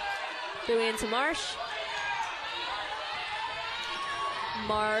 Bowie into Marsh.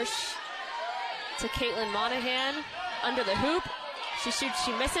 Marsh to Caitlin Monahan under the hoop. She shoots,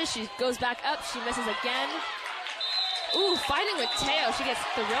 she misses, she goes back up, she misses again. Ooh, fighting with Teo. She gets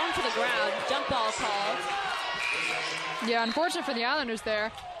thrown to the ground. Jump ball called. Yeah, unfortunate for the Islanders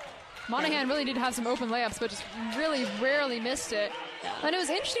there. Monahan really did have some open layups, but just really rarely missed it. Yeah. And it was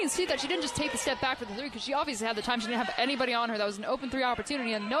interesting to see that she didn't just take the step back for the 3, because she obviously had the time. She didn't have anybody on her. That was an open 3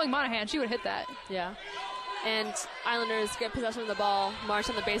 opportunity, and knowing Monahan, she would hit that. Yeah. And Islanders get possession of the ball. Marsh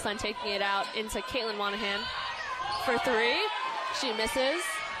on the baseline taking it out into Caitlin Monahan for 3. She misses.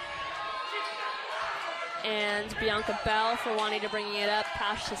 And Bianca Bell for Juanita bringing it up.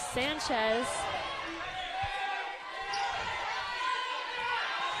 Pass to Sanchez.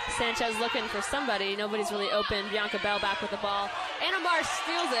 Sanchez looking for somebody. Nobody's really open. Bianca Bell back with the ball. Anna Marsh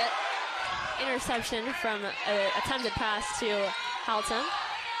steals it. Interception from an attempted pass to Haltom.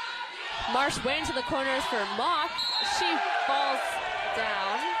 Marsh way into the corners for Mock. She falls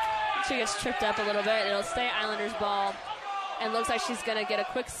down. She gets tripped up a little bit. It'll stay Islanders ball. And looks like she's going to get a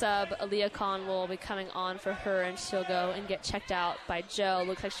quick sub. Aaliyah Khan will be coming on for her, and she'll go and get checked out by Joe.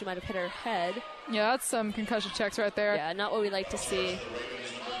 Looks like she might have hit her head. Yeah, that's some concussion checks right there. Yeah, not what we like to see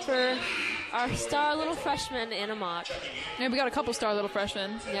for our star little freshman, Anna Mock. Yeah, we got a couple star little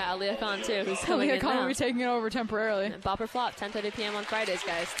freshmen. Yeah, Aaliyah Khan, too, who's coming Aaliyah in Khan now. will be taking it over temporarily. And Bop or Flop, 10:30 p.m. on Fridays,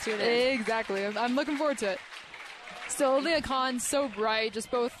 guys. Tune in. Exactly. I'm looking forward to it. Still, Aaliyah Khan, so bright, just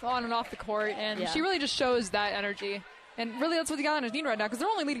both on and off the court, and she really just shows that energy. And really, that's what the Islanders need right now, because they're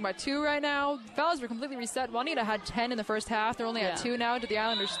only leading by 2 right now. The fouls were completely reset. Juanita had 10 in the first half. They're only at 2 now to the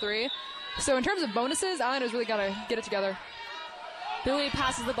Islanders 3. So in terms of bonuses, Islanders really got to get it together. Bowie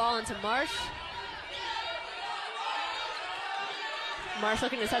passes the ball into Marsh. Marsh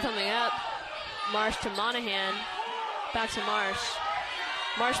looking to set something up. Marsh to Monahan. Back to Marsh.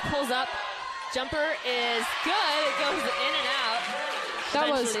 Marsh pulls up. Jumper is good. It goes in and out. That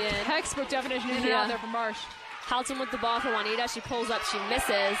was in. textbook definition in and out there for Marsh. Haltom with the ball for Juanita. She pulls up. She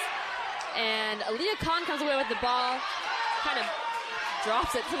misses. And Aaliyah Khan comes away with the ball. Kind of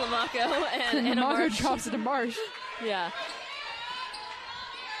drops it to Lamaco. And Lamaco drops it to Marsh. Yeah.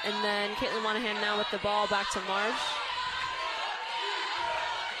 And then Caitlin Monahan now with the ball back to Marsh.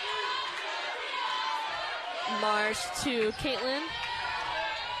 Marsh to Caitlin.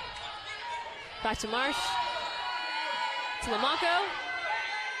 Back to Marsh. To Lamaco.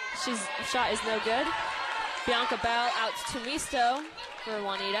 Shot is no good. Bianca Bell out to Misto for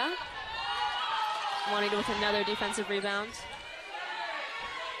Juanita. Juanita with another defensive rebound.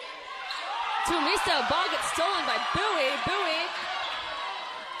 To Misto. Ball gets stolen by Bowie. Bowie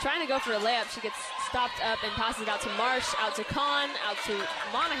trying to go for a layup. She gets stopped up and passes it out to Marsh, out to Khan, out to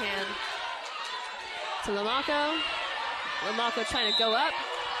Monahan. To Lamaco. Lamaco trying to go up.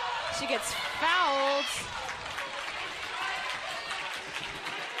 She gets fouled.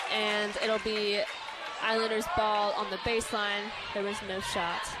 And it'll be Islanders ball on the baseline. There was no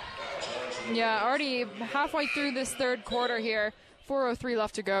shot. Yeah, already halfway through this third quarter here. 4:03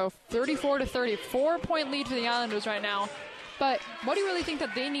 left to go. 34-30. 4-point lead for the Islanders right now. But what do you really think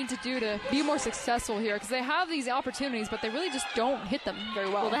that they need to do to be more successful here? Because they have these opportunities, but they really just don't hit them very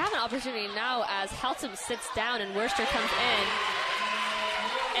well. Well, they have an opportunity now as Haltom sits down and Worcester comes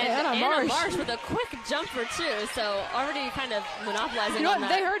in. And Anna Marsh with a quick jumper, too. So already kind of monopolizing you know on what?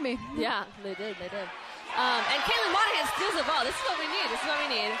 that. They heard me. Yeah, they did. And Caitlin Monahan steals the ball. This is what we need.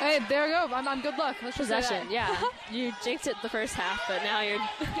 Hey, there we go. I'm good luck. Let's Possession, yeah. You jinxed it the first half, but now you're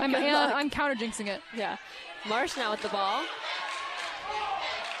I'm counter-jinxing it. Yeah. Marsh now with the ball.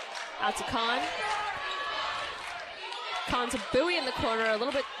 Out to Khan. Khan to Bowie in the corner. A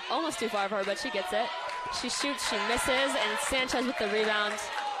little bit, almost too far for her, but she gets it. She shoots, she misses, and Sanchez with the rebound.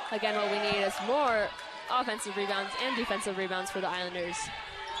 Again, what we need is more offensive rebounds and defensive rebounds for the Islanders.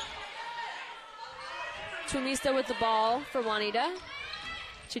 Tuomista with the ball for Juanita.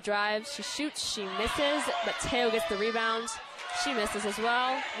 She drives, she shoots, she misses, but Teo gets the rebound. She misses as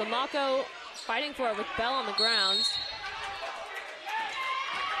well. Lamako fighting for it with Bell on the ground.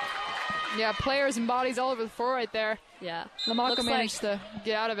 Yeah, players and bodies all over the floor right there. Yeah. Lamako managed to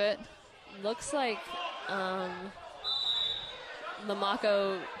get out of it. Looks like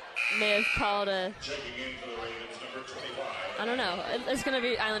Lamako may have called a... I don't know. It's going to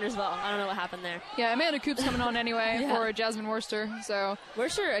be Islanders ball. I don't know what happened there. Yeah, Amanda Coop's coming on anyway for Jasmine Worcester. So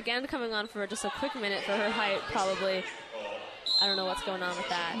Worcester, again, coming on for just a quick minute for her height, probably. I don't know what's going on with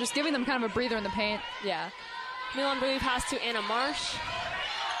that. Just giving them kind of a breather in the paint. Yeah. Milan Bowie pass to Anna Marsh.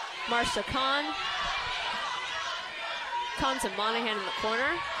 Marsh to Khan. Khan to Monahan in the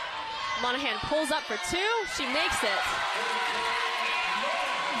corner. Monahan pulls up for two. She makes it.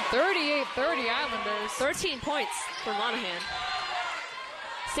 38-30 Islanders. 13 points for Monahan.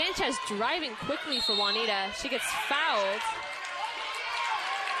 Sanchez driving quickly for Juanita. She gets fouled.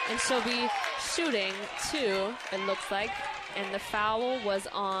 And she'll be shooting two, it looks like. And the foul was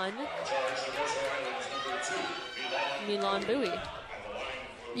on Milan Bowie.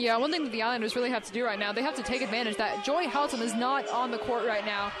 Yeah, one thing that the Islanders really have to do right now, they have to take advantage that Joy Haltom is not on the court right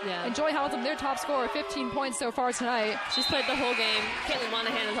now. Yeah. And Joy Haltom, their top scorer, 15 points so far tonight. She's played the whole game. Caitlin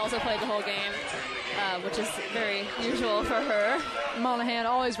Monahan has also played the whole game, which is very usual for her. Monahan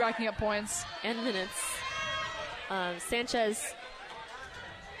always racking up points. And minutes. Sanchez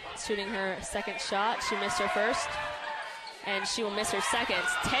shooting her second shot. She missed her first. And she will miss her second.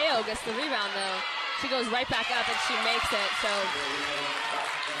 Teo gets the rebound, though. She goes right back up and she makes it. So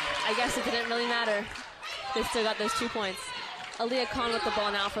I guess it didn't really matter. They still got those 2 points. Aaliyah Khan with the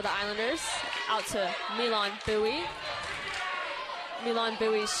ball now for the Islanders. Out to Milan Bowie. Milan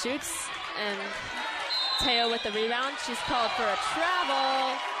Bowie shoots. And Teo with the rebound. She's called for a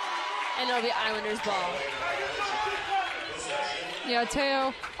travel. And it'll be Islanders ball. Yeah,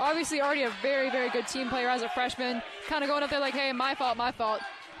 Teo, obviously already a very, very good team player as a freshman. Kind of going up there like, hey, my fault.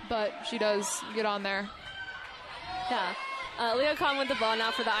 But she does get on there. Yeah. Leo Khan with the ball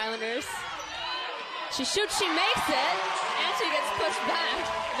now for the Islanders. She shoots, she makes it, and she gets pushed back.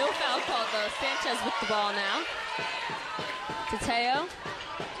 No foul called, though. Sanchez with the ball now. To Teo.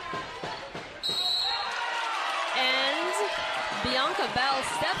 And Bianca Bell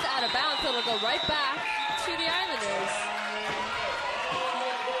steps out of bounds, so it'll go right back to the Islanders.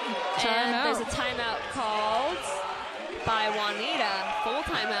 And there's a timeout called by Juanita. Full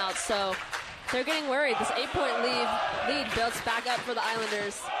timeout, so they're getting worried. This 8-point lead builds back up for the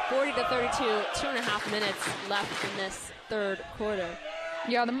Islanders. 40-32, 2.5 minutes left in this third quarter.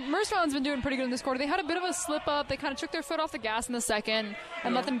 Yeah, the Mercer Island's been doing pretty good in this quarter. They had a bit of a slip up. They kind of took their foot off the gas in the second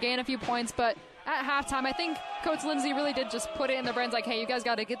and let them gain a few points. But at halftime, I think Coach Lindsay really did just put it in their brains like, hey, you guys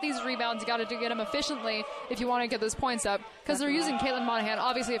got to get these rebounds. You got to get them efficiently if you want to get those points up. Because they're using Caitlin Monahan,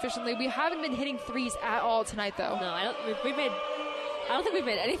 obviously, efficiently. We haven't been hitting threes at all tonight, though. No, I don't think we've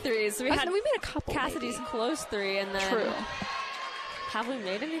made any threes. We made a couple. Cassidy's close three, and then... True. Have we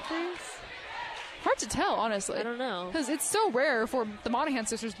made any threes? Hard to tell, honestly. I don't know. Because it's so rare for the Monahan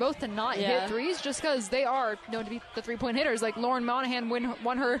sisters both to not hit threes just because they are known to be the three-point hitters. Like Lauren Monahan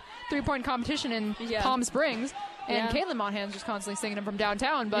won her three-point competition in Palm Springs, and Caitlin Monahan's just constantly singing them from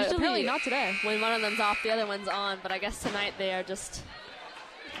downtown, but usually, apparently not today. When one of them's off, the other one's on, but I guess tonight they are just...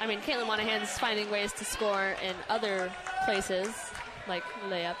 I mean, Caitlin Monahan's finding ways to score in other places, like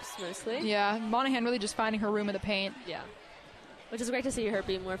layups mostly. Yeah, Monahan really just finding her room in the paint. Yeah. Which is great to see her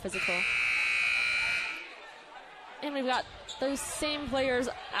be more physical. And we've got those same players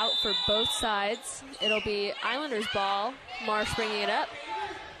out for both sides. It'll be Islanders ball. Marsh bringing it up.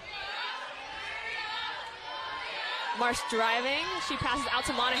 Marsh driving. She passes out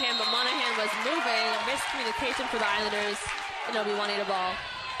to Monahan, but Monahan was moving. Miscommunication for the Islanders. And it'll be Juanita ball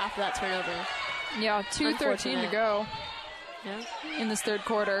after that turnover. Yeah, 2:13 to go in this third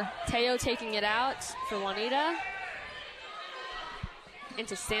quarter. Teo taking it out for Juanita.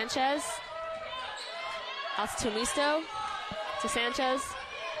 Into Sanchez. Out to Tuomisto. To Sanchez.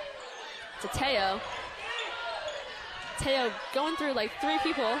 To Teo. Teo going through like 3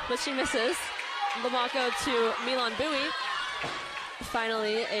 people, but she misses. Lamako to Milan Bowie.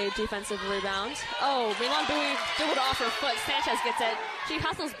 Finally, a defensive rebound. Oh, Milan Bowie dribbled off her foot. Sanchez gets it. She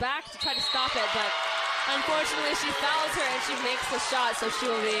hustles back to try to stop it, but unfortunately she fouls her and she makes the shot, so she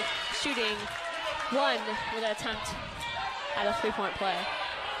will be shooting 1 with an attempt at a 3-point play.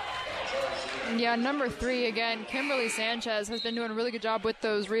 Yeah, number 3 again, Kimberly Sanchez has been doing a really good job with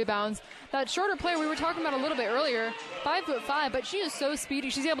those rebounds. That shorter player we were talking about a little bit earlier, 5'5", but she is so speedy.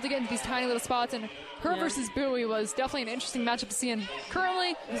 She's able to get into these tiny little spots, and her versus Bowie was definitely an interesting matchup to see. And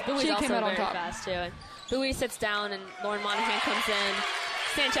currently, Bowie's she also came out on very top. fast too. And Bowie sits down, and Lauren Monahan comes in.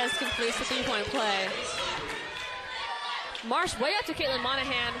 Sanchez completes the 3-point play. Marsh way up to Caitlin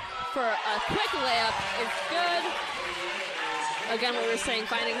Monahan for a quick layup is good. Again, what we were saying,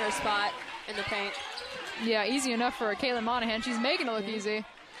 finding her spot in the paint. Yeah, easy enough for Caitlin Monahan. She's making it look easy.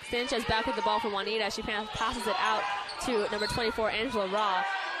 Sanchez back with the ball for Juanita. She passes it out to number 24, Angela Raw.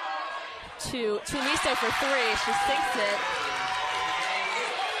 To Tumisto for 3. She sinks it.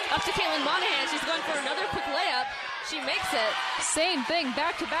 Up to Caitlin Monahan. She's going for another quick layup. She makes it. Same thing,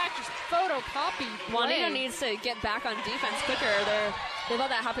 back-to-back, just photocopy. Juanita needs to get back on defense quicker. They've let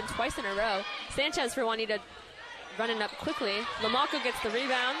that happen twice in a row. Sanchez for Juanita running up quickly. Lamako gets the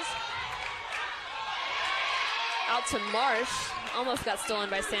rebounds. Out to Marsh. Almost got stolen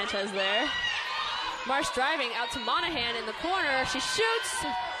by Sanchez there. Marsh driving out to Monahan in the corner. She shoots.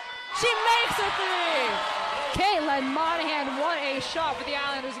 She makes a 3. Caitlin Monahan won a shot for the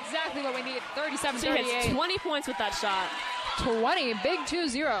Islanders. Exactly what we need. 37-38. She hits 20 points with that shot. 20. Big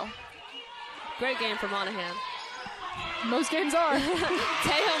 2-0. Great game for Monahan. Most games are.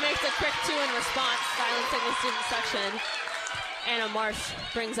 Teo makes a quick 2 in response, silencing the student section. Anna Marsh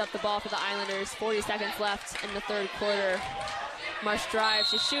brings up the ball for the Islanders. 40 seconds left in the third quarter. Marsh drives.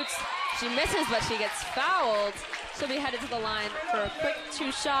 She shoots. She misses, but she gets fouled. She'll be headed to the line for a quick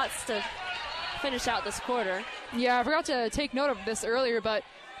 2 shots to finish out this quarter. Yeah, I forgot to take note of this earlier, but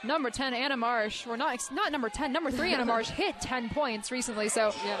number 10, Anna Marsh, or not number 10, number 3, Anna Marsh, hit 10 points recently.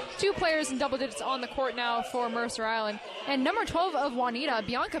 So 2 players in double digits on the court now for Mercer Island. And number 12 of Juanita,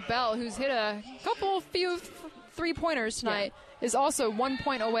 Bianca Bell, who's hit a few 3-pointers tonight, is also 1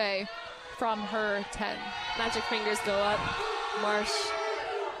 point away from her 10. Magic fingers go up. Marsh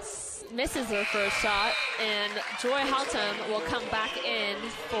misses her first shot, and Joy Haltom will come back in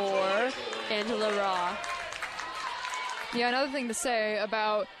for Angela Raw. Yeah, another thing to say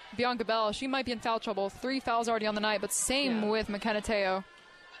about Bianca Bell, she might be in foul trouble. 3 fouls already on the night, but same with McKenna Teo.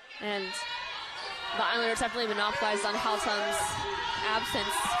 And the Islanders definitely monopolized on Haltom's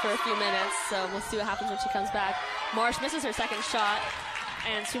absence for a few minutes, so we'll see what happens when she comes back. Marsh misses her second shot,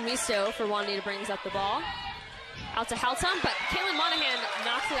 and Tumisto for Juanita brings up the ball. Out to Haltom, but Caitlin Monahan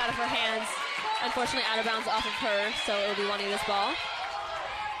knocks it out of her hands. Unfortunately, out of bounds off of her, so it'll be Juanita's ball.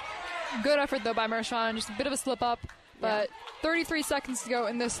 Good effort, though, by Mershon. Just a bit of a slip-up, but 33 seconds to go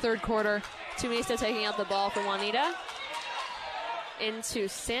in this third quarter. Tumisto taking out the ball for Juanita. Into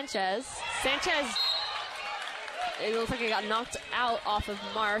Sanchez. Sanchez, it looks like it got knocked out off of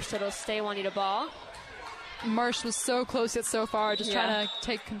Marsh, so it'll stay Juanita ball. Marsh was so close yet so far, just trying to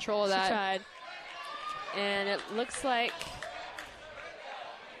take control of that. She tried. And it looks like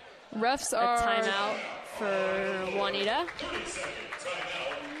refs are a timeout for Juanita.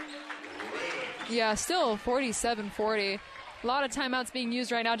 Yeah, still 47-40. A lot of timeouts being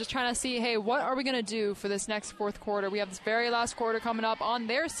used right now, just trying to see, hey, what are we going to do for this next fourth quarter? We have this very last quarter coming up on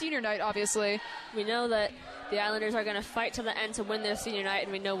their senior night, obviously. We know that the Islanders are going to fight to the end to win their senior night,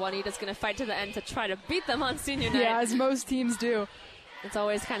 and we know Juanita's going to fight to the end to try to beat them on senior night. Yeah, as most teams do. It's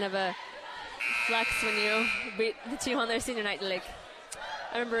always kind of a flex when you beat the team on their senior night. Like,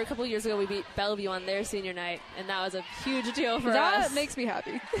 I remember a couple years ago we beat Bellevue on their senior night, and that was a huge deal for us. That makes me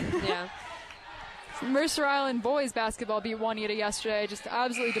happy. Yeah. Mercer Island boys basketball beat Juanita yesterday. Just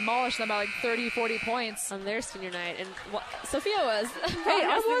absolutely demolished them by like 30, 40 points. On their senior night. And Sophia was. Hey,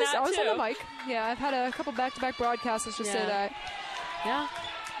 I was on the mic. Yeah, I've had a couple back-to-back broadcasts, let's just say that. Yeah.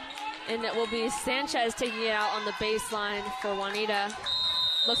 And it will be Sanchez taking it out on the baseline for Juanita.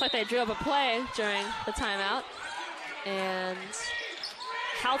 Looks like they drew up a play during the timeout. And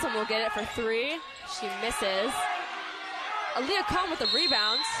Haltom will get it for 3. She misses. Aaliyah Cohn with the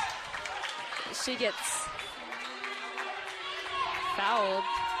rebounds. She gets fouled,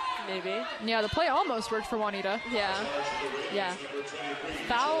 maybe. Yeah, the play almost worked for Juanita. Yeah.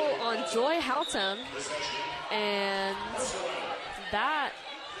 Foul on Joy Haltom. And that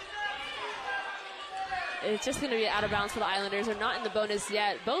is just going to be out of bounds for the Islanders. They're not in the bonus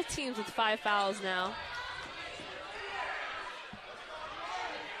yet. Both teams with 5 fouls now.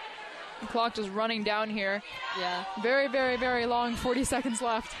 The clock just running down here. Yeah. Very, very, very long 40 seconds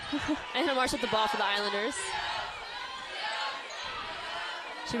left. Anna Marsh with the ball for the Islanders.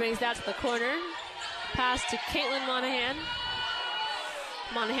 She brings that to the corner. Pass to Caitlin Monahan.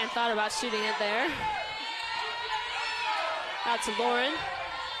 Monahan thought about shooting it there. Out to Lauren.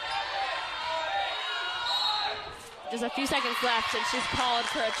 Just a few seconds left, and she's called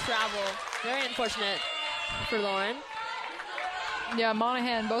for a travel. Very unfortunate for Lauren. Yeah,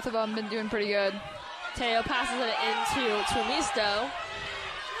 Monahan, both of them been doing pretty good. Teo passes it into Tumisto.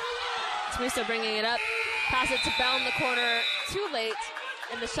 Tumisto bringing it up. Pass it to Bell in the corner. Too late,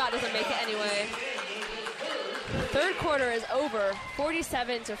 and the shot doesn't make it anyway. Third quarter is over,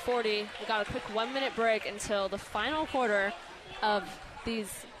 47-40. We got a quick 1-minute break until the final quarter of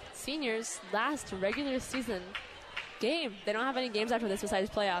these seniors' last regular season game. They don't have any games after this besides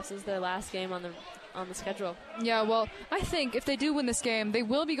playoffs. This is their last game on the schedule. Yeah, well, I think if they do win this game, they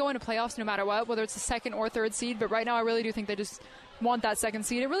will be going to playoffs no matter what, whether it's the second or third seed. But right now, I really do think they just want that second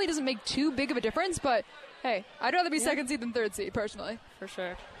seed. It really doesn't make too big of a difference, but hey, I'd rather be second seed than third seed, personally. For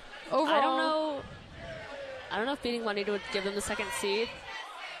sure. Overall, I don't know if beating Juanita would give them the second seed,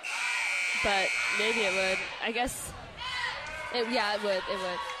 but maybe it would. I guess, it would.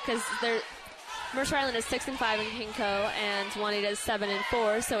 Because Mercer Island is 6-5 in Kinko, and Juanita is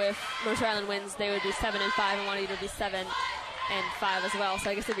 7-4. So if Mercer Island wins, they would be 7-5, and Juanita would be 7-5 as well. So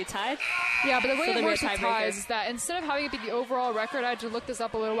I guess they'd be tied. Yeah, but the way it works with ties is that instead of having it be the overall record, I had to look this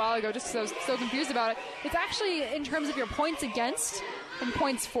up a little while ago just because I was so confused about it. It's actually in terms of your points against and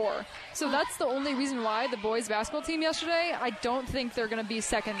points for. So that's the only reason why the boys basketball team yesterday, I don't think they're going to be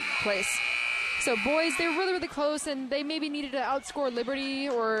second place. So boys, they were really, really close, and they maybe needed to outscore Liberty,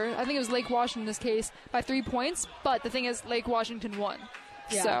 or I think it was Lake Washington in this case, by 3 points. But the thing is, Lake Washington won.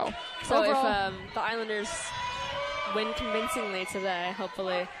 Yeah. So overall, if the Islanders win convincingly today,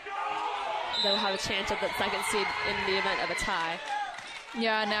 hopefully they'll have a chance at the second seed in the event of a tie.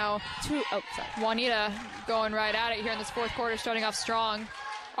 Yeah, now Juanita going right at it here in this fourth quarter, starting off strong.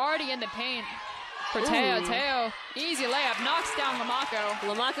 Already in the paint for Teo. Teo, easy layup, knocks down Lamako.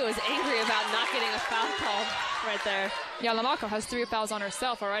 Lamako is angry about not getting a foul called right there. Yeah, Lamako has 3 fouls on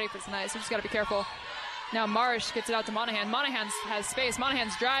herself already for tonight, so just got to be careful. Now Marsh gets it out to Monahan. Monahan has space.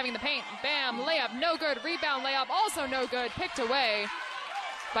 Monahan's driving the paint. Bam, layup, no good. Rebound layup, also no good. Picked away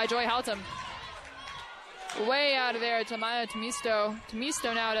by Joy Houghton. Way out of there to Maya Tumisto.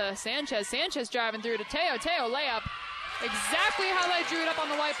 Tumisto now to Sanchez. Sanchez driving through to Teo. Teo layup. Exactly how they drew it up on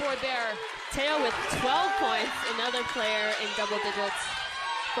the whiteboard there. Teo with 12 points. Another player in double digits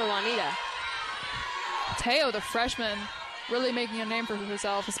for Juanita. Teo, the freshman, really making a name for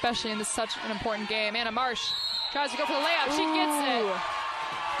herself, especially in this such an important game. Anna Marsh tries to go for the layup. She gets it.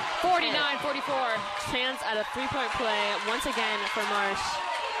 49-44. Chance at a three-point play once again for Marsh.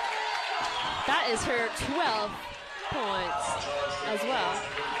 That is her 12 points as well.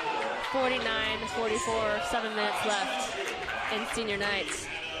 49-44, 7 minutes left in senior night.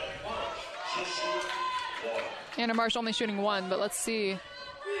 Anna Marsh only shooting 1, but let's see.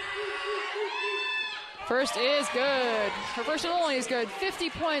 First is good. Her first and only is good.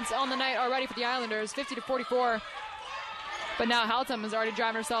 50 points on the night already for the Islanders, 50-44. But now Houghton is already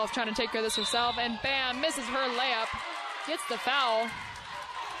driving herself, trying to take care of this herself, and bam, misses her layup. Gets the foul.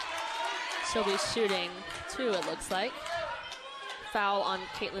 She'll be shooting 2, it looks like. Foul on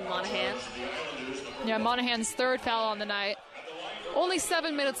Caitlin Monahan. Yeah, Monahan's 3rd foul on the night. Only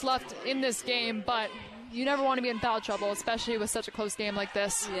 7 minutes left in this game, but you never want to be in foul trouble, especially with such a close game like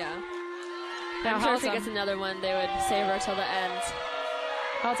this. Yeah. Now I'm sure if he gets another one, they would save her till the end.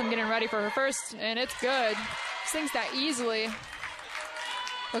 Houghton getting ready for her first, and it's good. Sinks that easily.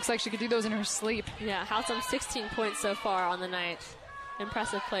 Looks like she could do those in her sleep. Yeah, Houghton 16 points so far on the night.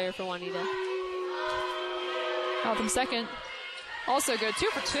 Impressive player for Juanita. Houghton second. Also good. 2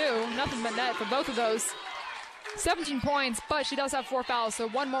 for 2. Nothing but net for both of those. 17 points, but she does have 4 fouls, so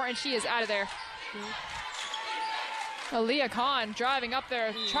 1 more and she is out of there. Aaliyah Khan driving up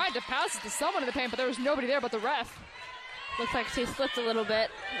there. Tried to pass it to someone in the paint, but there was nobody there but the ref. Looks like she slipped a little bit.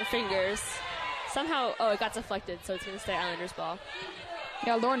 Her fingers. Somehow, it got deflected, so it's going to stay Islanders ball.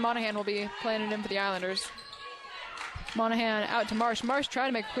 Yeah, Lauren Monahan will be playing it in for the Islanders. Monahan out to Marsh. Marsh trying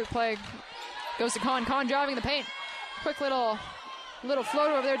to make a quick play. Goes to Khan. Khan driving the paint. Quick little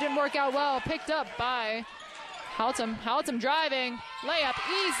floater over there. Didn't work out well. Picked up by Houghton. Houghton driving. Layup.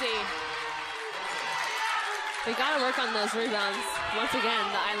 Easy. We got to work on those rebounds. Once again,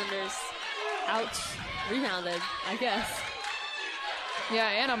 the Islanders out-rebounded, I guess. Yeah,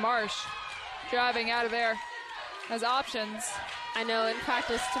 Anna Marsh driving out of there has options. I know in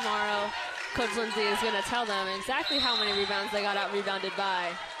practice tomorrow, Coach Lindsay is going to tell them exactly how many rebounds they got out-rebounded by.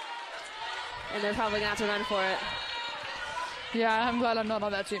 and they're probably going to have to run for it. Yeah, I'm glad I'm not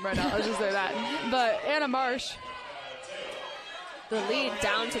on that team right now. I'll just say that. But Anna Marsh. The lead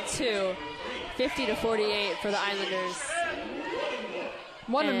down to 2, 50-48 for the Islanders.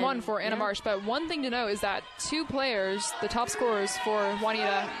 1-1 for Anna Marsh, but one thing to know is that 2 players, the top scorers for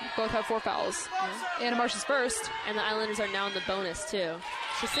Juanita, both have 4 fouls. Anna Marsh is first. And the Islanders are now in the bonus, too.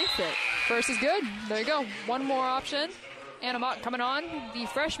 She sinks it. First is good. There you go. One more option. Anna Mock coming on. The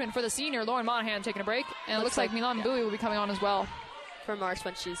freshman for the senior, Lauren Monahan, taking a break. And it looks like Milan Bowie will be coming on as well. For Marsh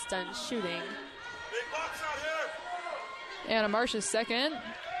when she's done shooting. Anna Marsh is second.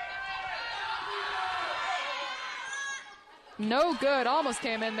 No good. Almost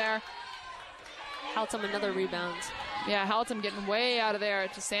came in there. Haltom another rebound. Yeah, Haltom getting way out of there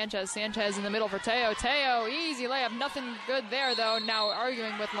to Sanchez. Sanchez in the middle for Teo. Teo, easy layup. Nothing good there, though. Now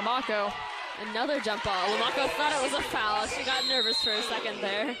arguing with Lamaco. Another jump ball. Lamaco thought it was a foul. She got nervous for a second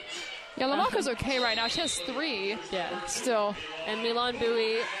there. Yeah, Lamaco's okay right now. She has 3. Yeah. Still. And Milan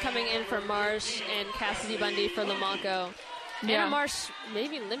Bowie coming in for Marsh and Cassidy Bundy for Lamaco. Yeah. Anna Marsh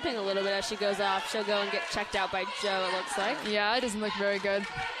maybe limping a little bit as she goes off. She'll go and get checked out by Joe, it looks like. Yeah, it doesn't look very good.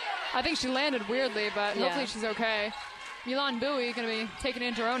 I think she landed weirdly, but hopefully she's okay. Milan Bowie going to be taking it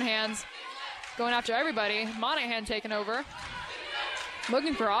into her own hands. Going after everybody. Monahan taking over.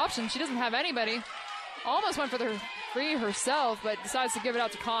 Looking for options. She doesn't have anybody. Almost went for the free herself, but decides to give it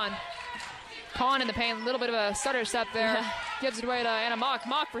out to Kahn. Kahn in the paint. A little bit of a stutter step there. Yeah. Gives it away to Anna Mock.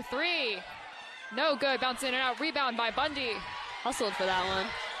 Mock for 3. No good. Bounce in and out. Rebound by Bundy. Hustled for that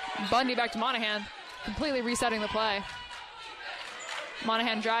one. Bundy back to Monahan. Completely resetting the play.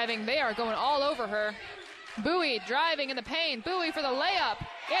 Monahan driving. They are going all over her. Bowie driving in the paint. Bowie for the layup.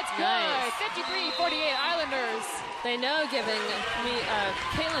 It's good. Nice. 53-48 Islanders. They know giving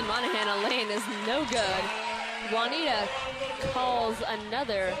Caitlin Monahan a lane is no good. Juanita calls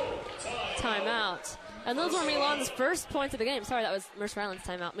another timeout. And those were Milan's first points of the game. Sorry, that was Mercer Island's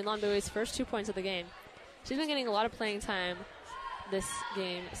timeout. Milan Bowie's first 2 points of the game. She's been getting a lot of playing time this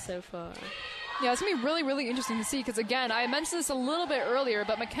game so far. Yeah, it's going to be really, really interesting to see because, again, I mentioned this a little bit earlier,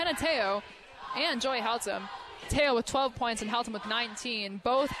 but McKenna Teo and Joy Haltom, Teo with 12 points and Haltom with 19,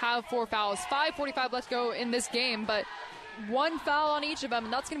 both have 4 fouls. 5:45 left to go in this game, but 1 foul on each of them,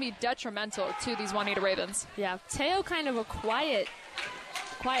 and that's going to be detrimental to these Juanita Ravens. Yeah, Teo kind of a quiet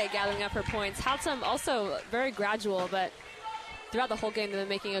gathering up her points. Haltom also very gradual, but throughout the whole game they've been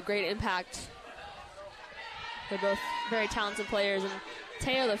making a great impact. They're both very talented players, and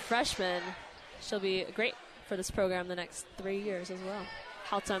Teo, the freshman, she'll be great for this program the next 3 years as well.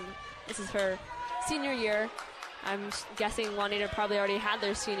 Haltom, this is her senior year. I'm guessing Juanita probably already had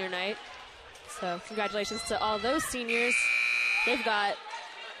their senior night. So congratulations to all those seniors. They've got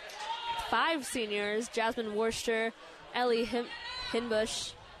 5 seniors: Jasmine Worcester, Ellie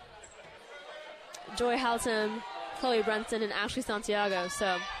Hinbush, Joy Haltom, Chloe Brunson, and Ashley Santiago.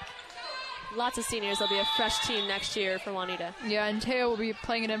 So lots of seniors. They'll be a fresh team next year for Juanita. Yeah, and Teo will be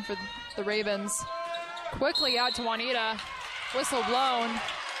playing it in for the Ravens. Quickly out to Juanita. Whistle blown.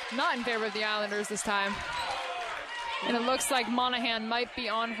 Not in favor of the Islanders this time. And it looks like Monahan might be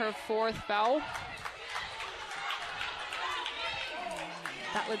on her 4th foul.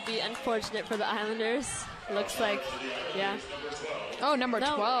 That would be unfortunate for the Islanders. Looks like, yeah. Oh, number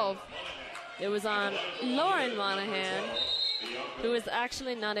 12. It was on Lauren Monahan, who is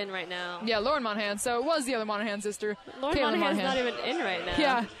actually not in right now. Yeah, Lauren Monahan. So it was the other Monahan sister. Lauren Caitlin Monahan's Monahan. not even in right now.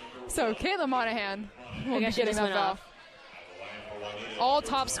 Yeah. So Caitlin Monahan will be guess she getting just that went foul. off. All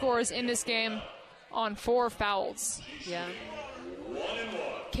top scorers in this game on 4 fouls. Yeah.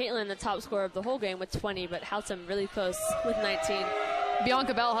 Caitlin, the top scorer of the whole game with 20, but Haltom really close with 19.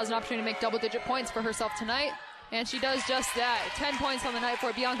 Bianca Bell has an opportunity to make double-digit points for herself tonight, and she does just that. 10 points on the night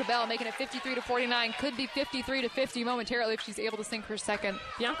for Bianca Bell, making it 53-49. Could be 53-50 momentarily if she's able to sink her second.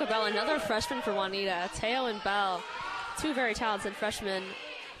 Bianca Bell, another freshman for Juanita. Teo and Bell, 2 very talented freshmen.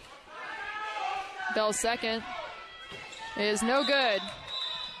 Bell's second is no good.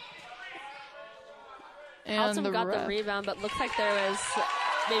 And Haltom got the rebound, but looks like there was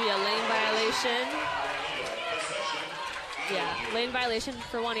maybe a lane violation. Yeah, lane violation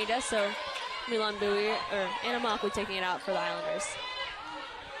for Juanita, so Milan Bowie, or Anna Mock, will be taking it out for the Islanders.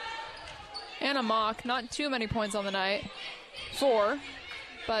 Anna Mock, not too many points on the night. 4,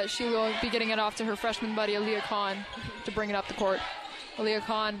 but she will be getting it off to her freshman buddy, Aaliyah Khan, to bring it up the court. Aaliyah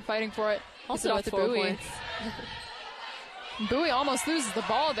Khan fighting for it. Also with 4 Bowie. points. Bowie almost loses the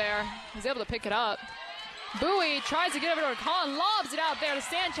ball there. He's able to pick it up. Bowie tries to get over to Khan, lobs it out there to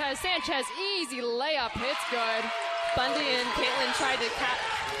Sanchez. Sanchez, easy layup, it's good. Bundy and Caitlin tried to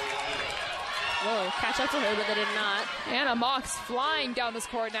Whoa, catch up to her, but they did not. Anna Mox flying down this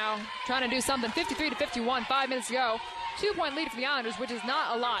court now, trying to do something. 53-51, 5 minutes to go. 2-point lead for the Islanders, which is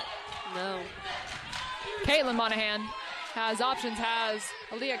not a lot. No. Caitlin Monahan has options, has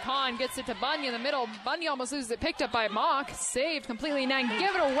Aaliyah Khan, gets it to Bundy in the middle. Bundy almost loses it, picked up by Mock, saved completely, and then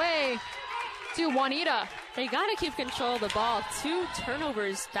give it away to Juanita. They got to keep control of the ball. 2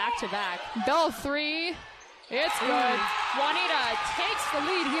 turnovers back-to-back. Bell 3. It's good. Juanita takes the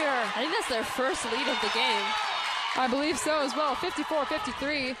lead here. I think that's their first lead of the game. I believe so as well.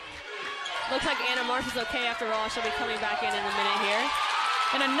 54-53. Looks like Anna Marsh is okay after all. She'll be coming back in a minute here.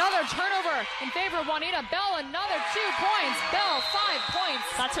 And another turnover in favor of Juanita. Bell, another 2 points. Bell, 5 points.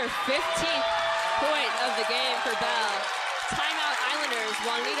 That's her 15th point of the game for Bell. Timeout Islanders.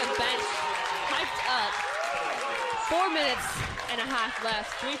 Juanita bench hyped up. 4 minutes and a half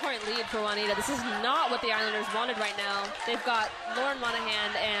left. 3-point lead for Juanita. This is not what the Islanders wanted right now. They've got Lauren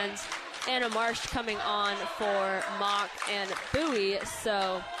Monahan and Anna Marsh coming on for Mock and Bowie.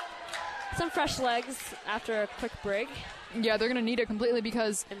 So some fresh legs after a quick break. Yeah, they're going to need it completely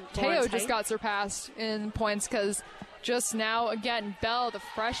because Teo just height. got surpassed in points because just now, again, Bell, the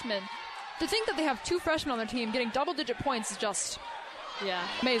freshman. To think that they have 2 freshmen on their team getting double-digit points is just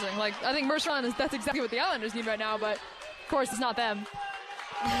amazing. Like, I think Mercer Island that's exactly what the Islanders need right now, but of course it's not them.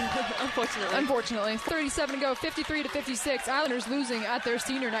 Unfortunately. 37 to go, 53-56. Islanders losing at their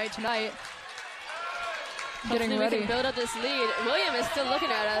senior night tonight. Getting ready. We can build up this lead. William is still looking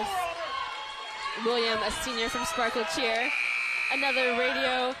at us. William, a senior from Sparkle Cheer. Another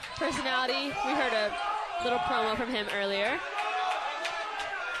radio personality. We heard a little promo from him earlier.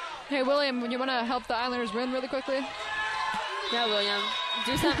 Hey, William, you want to help the Islanders win really quickly? Yeah, William.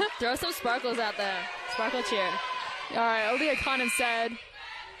 Throw some sparkles out there. Sparkle Cheer. All right, Aaliyah Khan said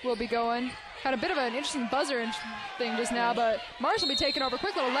we'll be going. Had a bit of an interesting buzzer thing just now, but Marsh will be taking over.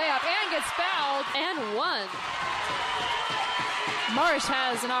 Quick little layup and gets fouled. And one. Marsh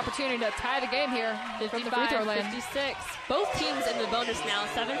has an opportunity to tie the game here from the free throw lane. 55-56. Both teams in the bonus now.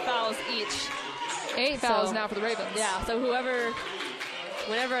 7 fouls each. 8 fouls now for the Ravens. Yeah, so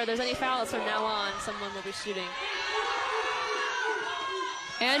whenever there's any fouls from now on, someone will be shooting.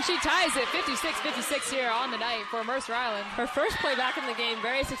 And she ties it 56-56 here on the night for Mercer Island. Her first play back in the game,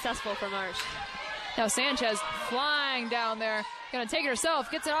 very successful for Marsh. Now Sanchez flying down there. Going to take it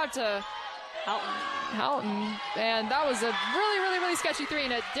herself. Gets it out to Houghton. And that was a really, really, really sketchy 3,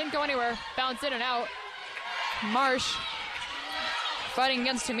 and it didn't go anywhere. Bounced in and out. Marsh fighting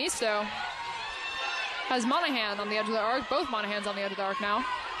against Tumisto. Has Monahan on the edge of the arc. Both Monahans on the edge of the arc now.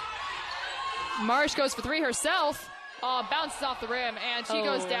 Marsh goes for 3 herself. Bounces off the rim, and she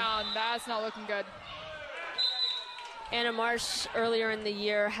goes down. That's not looking good. Anna Marsh earlier in the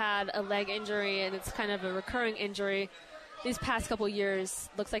year had a leg injury, and it's kind of a recurring injury these past couple years.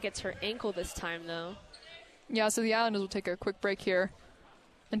 Looks like it's her ankle this time, though. Yeah, so the Islanders will take a quick break here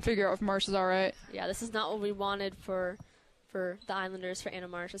and figure out if Marsh is all right. Yeah, this is not what we wanted for the Islanders, for Anna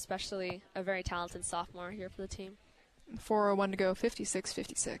Marsh, especially a very talented sophomore here for the team. 4:01 to go,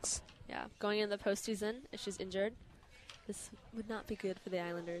 56-56. Yeah, going into the postseason, if she's injured, this would not be good for the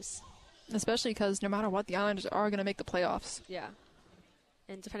Islanders. Especially because no matter what, the Islanders are going to make the playoffs. Yeah.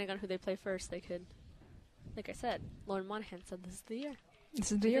 And depending on who they play first, they could, like I said, Lauren Monahan said this is the year.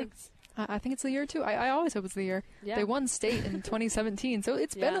 This is the year. I think it's the year, too. I always hope it's the year. Yeah. They won state in 2017, so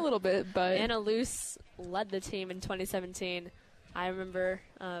it's been a little bit, but... Anna Luce led the team in 2017. I remember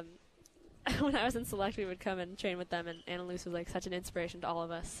when I was in select, we would come and train with them, and Anna Luce was like such an inspiration to all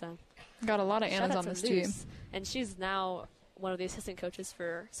of us. So got a lot of Annas on this team. And she's now one of the assistant coaches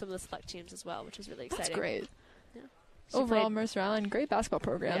for some of the select teams as well, which is really exciting. That's great. Yeah. Overall, Mercer Island, great basketball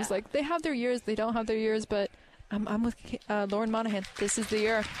programs. Yeah. Like, they have their years, they don't have their years, but I'm with Lauren Monahan. This is the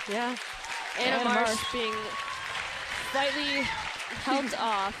year. Yeah. Anna Marsh being slightly helped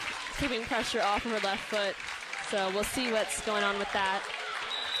off, keeping pressure off of her left foot. So we'll see what's going on with that.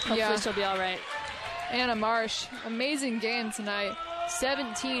 Hopefully she'll be all right. Anna Marsh, amazing game tonight.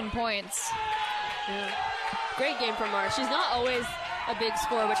 17 points. Yeah. Great game for Marsh. She's not always a big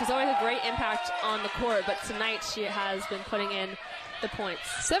scorer, but she's always a great impact on the court. But tonight she has been putting in the points.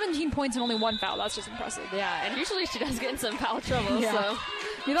 17 points and only 1 foul. That's just impressive. Yeah, and usually she does get in some foul trouble. Yeah. So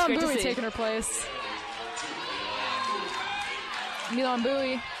Milan Bowie taking her place. Milan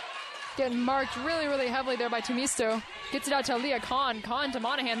Bowie getting marked really, really heavily there by Tumisto. Gets it out to Aaliyah Khan. Khan to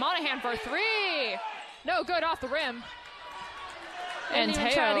Monahan. Monahan for 3. No good, off the rim. And Teo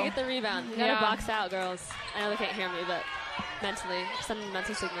trying to get the rebound. You gotta box out, girls. I know they can't hear me, but mentally, sending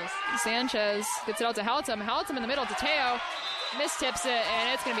mental signals. Sanchez gets it out to Haltom. Haltom in the middle to Teo. Mistips it,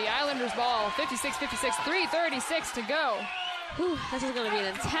 and it's going to be Islanders ball. 56-56, 3:36 to go. This is going to be an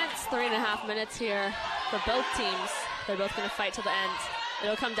intense 3.5 minutes here for both teams. They're both going to fight to the end.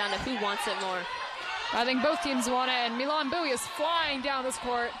 It'll come down to who wants it more. I think both teams want it, and Milan Bowie is flying down this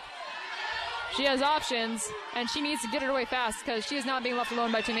court. She has options, and she needs to get it away fast because she is not being left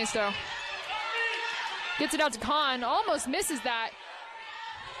alone by Tumisto. Gets it out to Khan, almost misses that.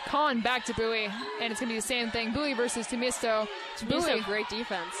 Khan back to Bowie, and it's going to be the same thing. Bowie versus Tumisto. Bowie, great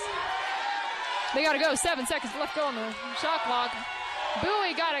defense. They got to go. 7 seconds left go on the shot clock.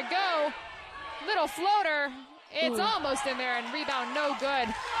 Bowie got to go. Little floater. It's almost in there, and rebound no good.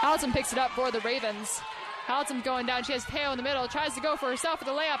 Halton picks it up for the Ravens. Halton's going down. She has Teo in the middle. Tries to go for herself with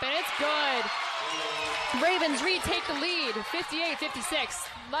the layup, and it's good. Ravens retake the lead. 58-56.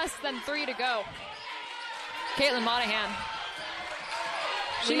 Less than 3 to go. Caitlin Monahan.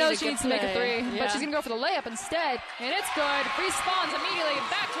 She knows she needs to make a 3, but she's going to go for the layup instead, and it's good. Respawns immediately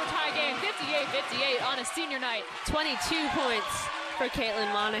back to a tie game, 58-58 on a senior night. 22 points for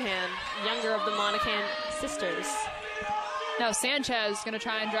Caitlin Monahan, younger of the Monahan sisters. Now Sanchez going to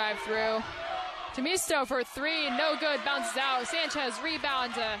try and drive through. Tumisto for 3, no good, bounces out. Sanchez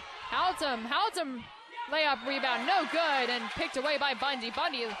rebound to Haltom. Haltom layup rebound, no good, and picked away by Bundy.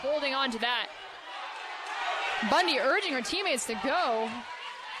 Bundy holding on to that. Bundy urging her teammates to go.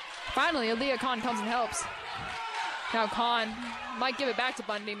 Finally, Aaliyah Khan comes and helps. Now Khan might give it back to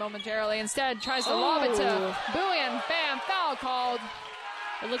Bundy momentarily. Instead, tries to lob it to Bowie, and bam, foul called.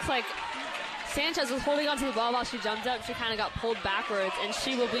 It looks like Sanchez was holding onto the ball while she jumped up. She kind of got pulled backwards, and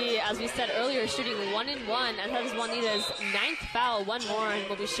she will be, as we said earlier, shooting 1-and-1. And that is Juanita's 9th foul, 1 more, and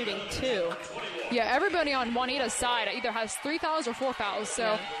will be shooting 2. Yeah, everybody on Juanita's side either has 3 fouls or 4 fouls.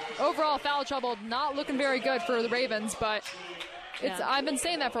 So overall foul trouble not looking very good for the Ravens, but I've been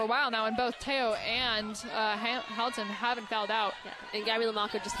saying that for a while now, and both Teo and Halton haven't fouled out. Yeah. And Gabby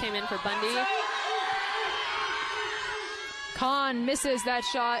Lamacco just came in for Bundy. Khan misses that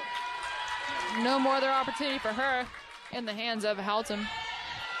shot. No more other opportunity for her in the hands of Halton.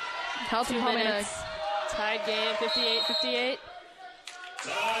 Halton 2 minutes. Tied game, 58-58.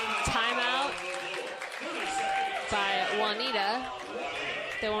 Timeout by Juanita.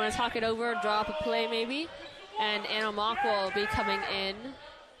 They want to talk it over, draw up a play maybe. And Anna Mock will be coming in.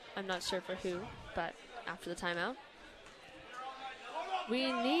 I'm not sure for who, but after the timeout.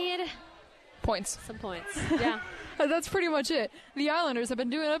 We need points. Some points. Yeah. That's pretty much it. The Islanders have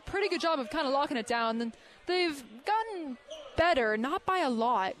been doing a pretty good job of kind of locking it down. And they've gotten better, not by a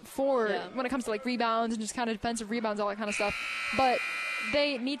lot, when it comes to like rebounds and just kind of defensive rebounds, all that kind of stuff. But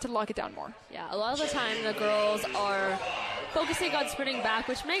they need to lock it down more. Yeah, a lot of the time the girls are focusing on sprinting back,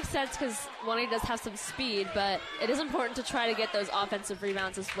 which makes sense because Juanita does have some speed, but it is important to try to get those offensive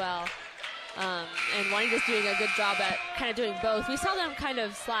rebounds as well. And Juanita's doing a good job at kind of doing both. We saw them kind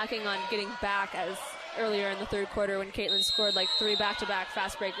of slacking on getting back as earlier in the third quarter when Caitlin scored like 3 back-to-back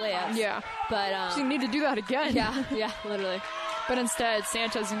fast break layups. Yeah. But she need to do that again. Yeah, literally. But instead,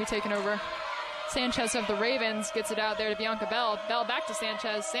 Sanchez is going to be taken over. Sanchez of the Ravens gets it out there to Bianca Bell. Bell back to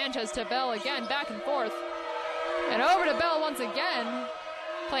Sanchez. Sanchez to Bell again, back and forth. And over to Bell once again.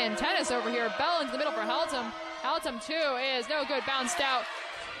 Playing tennis over here. Bell into the middle for Haltom. Haltom 2 is no good, bounced out.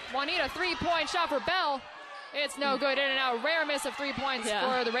 Juanita 3-point shot for Bell. It's no good, in and out. Rare miss of 3 points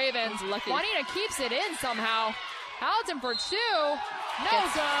for the Ravens. Juanita keeps it in somehow. Haltom for 2. No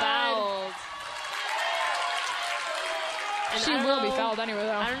Gets good. Fouled. And she will be fouled anyway,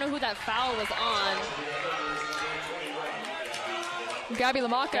 though. I don't know who that foul was on. Gabby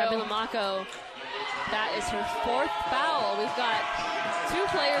Lamacco. That is her 4th foul. We've got 2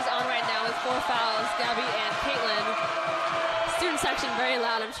 players on right now with 4 fouls, Gabby and Caitlin. Student section very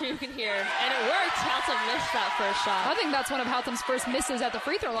loud, I'm sure you can hear. And it worked. Haltom missed that first shot. I think that's one of Haltom's first misses at the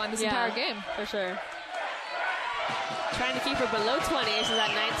free throw line this entire game. For sure. Trying to keep her below 20. She's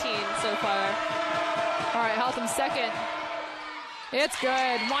at 19 so far. All right, Haltom's second. It's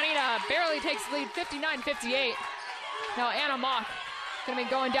good. Juanita barely takes the lead, 59-58. Now Anna Mock going to be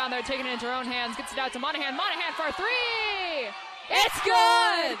going down there, taking it into her own hands. Gets it out to Monahan. Monahan for 3! It's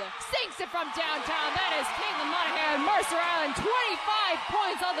good! Sinks it from downtown. That is Caitlin Monahan. Mercer Island, 25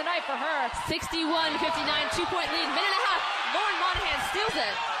 points on the night for her. 61-59, 2-point lead. Minute and a half. Lauren Monahan steals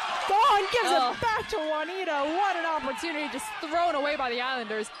it. Vaughn gives it back to Juanita. What an opportunity, just thrown away by the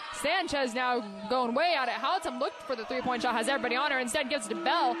Islanders. Sanchez now going way out at Haltom. Looked for the 3-point shot, has everybody on her. Instead gives it to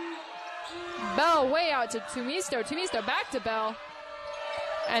Bell. Bell way out to Tumisto. Tumisto back to Bell.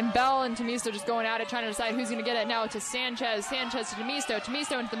 And Bell and Tumisto just going at it, trying to decide who's going to get it now to Sanchez. Sanchez to Tumisto.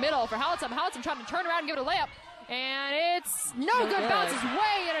 Tumisto into the middle for Haltom. Haltom trying to turn around and give it a layup. And it's no good. Bounces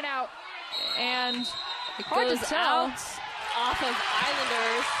way in and out. And it goes out off of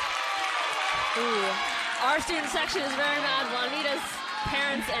Islanders. Ooh. Our student section is very mad. Juanita's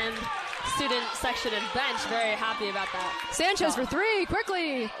parents and student section and bench very happy about that. Sanchez for three,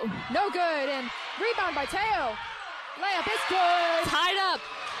 quickly. No good, and rebound by Teo. Layup is good. Tied up.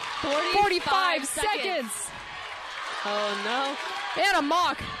 45 seconds. Oh, no. Anna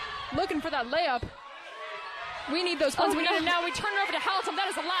Mock looking for that layup. We need those points. We need it now. We turn it over to Haltom. That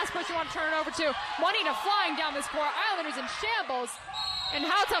is the last person we want to turn it over to. Juanita flying down this court. Islanders in shambles. And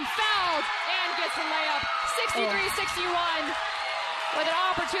Haltom fouled and gets the layup. 63-61 with an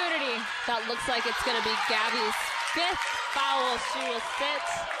opportunity. That looks like it's going to be Gabby's 5th foul. She will sit.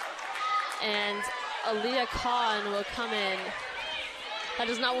 And Aaliyah Khan will come in. That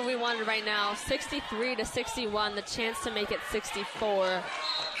is not what we wanted right now. 63-61, the chance to make it 64.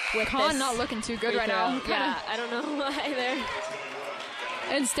 With Khan not looking too good right now. Yeah, I don't know either.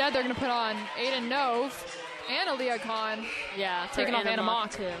 Instead, they're going to put on Aiden Nove and Aaliyah Khan. Yeah, taking off Anna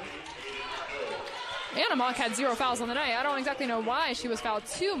Mock too. Anna Mock had 0 fouls on the night. I don't exactly know why she was fouled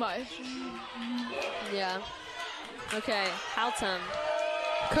too much. Yeah. Okay, Haltom.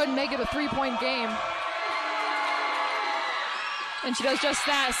 Couldn't make it a 3-point game. And she does just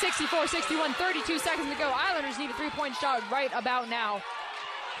that. 64-61, 32 seconds to go. Islanders need a 3-point shot right about now.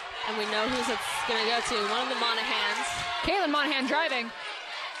 And we know who's it's going to go to. One of the Monahans. Kaylin Monahan driving.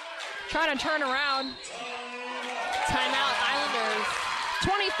 Trying to turn around. Timeout, Islanders.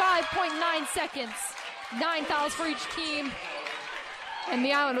 25.9 seconds. 9 fouls for each team. And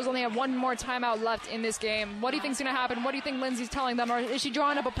the Islanders only have one more timeout left in this game. What do you think's going to happen? What do you think Lindsay's telling them? Or is she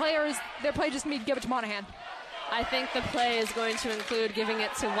drawing up a play, or is their play just me to give it to Monahan? I think the play is going to include giving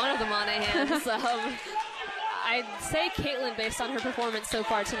it to one of the Monahans. I'd say Caitlin based on her performance so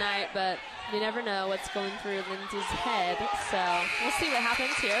far tonight, but you never know what's going through Lindsay's head. So we'll see what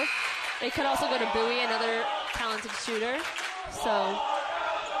happens here. They could also go to Bowie, another talented shooter. So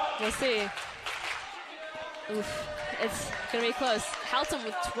we'll see. Oof, it's going to be close. Haltom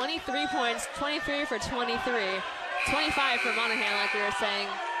with 23 points, 23 for 23. 25 for Monahan, like we were saying.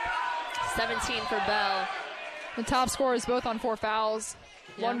 17 for Bell. The top scorers both on 4 fouls.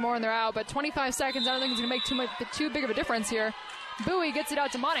 Yep. One more and they're out, but 25 seconds, I don't think it's going to make too big of a difference here. Bowie gets it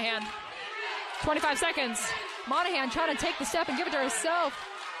out to Monahan. 25 seconds. Monahan trying to take the step and give it to herself.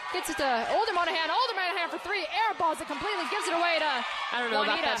 Gets it to Older Monahan. Older Monahan for 3. Airballs it completely. Gives it away to I don't know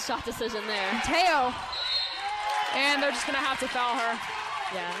Juanita. about that shot decision there. Teo. And they're just going to have to foul her.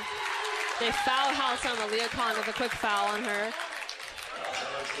 Yeah. They foul Haltom. Aaliyah Khan with a quick foul on her.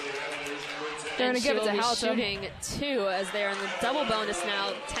 They're going to give it to Haltom. Shooting 2 as they're in the double bonus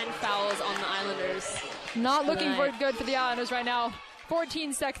now. 10 fouls on the Islanders. Not looking very good for the Islanders right now.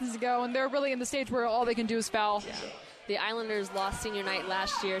 14 seconds to go, and they're really in the stage where all they can do is foul. Yeah. The Islanders lost senior night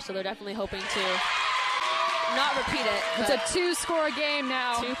last year, so they're definitely hoping to not repeat it. It's a 2-score game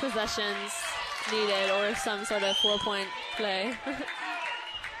now. 2 possessions needed or some sort of 4-point play.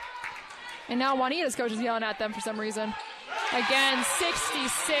 And now Juanita's coach is yelling at them for some reason. Again,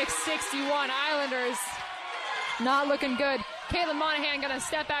 66-61. Islanders not looking good. Caitlin Monahan going to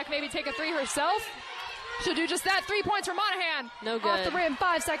step back, maybe take a 3 herself. She'll do just that. 3 points for Monahan. No good. Off the rim,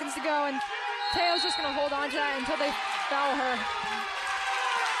 5 seconds to go, and Teo's just going to hold on to that until they foul her.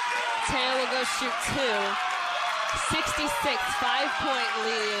 Teo will go shoot 2. 66, 5-point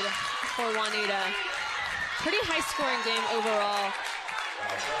lead for Juanita. Pretty high-scoring game overall.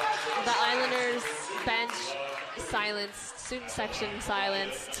 The Islanders bench silenced, student section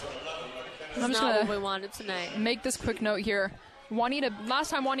silenced. This is not what we wanted tonight. Make this quick note here. Last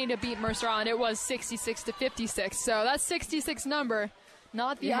time Juanita beat Mercer Island, it was 66-56. So that's 66 number,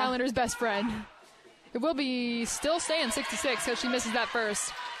 not the Islanders' best friend. It will be still staying 66 because she misses that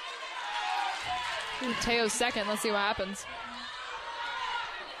first. Teo's second. Let's see what happens.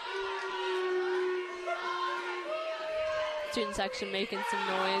 Student section making some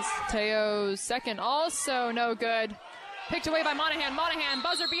noise. Teo's second also no good. Picked away by Monahan. Monahan,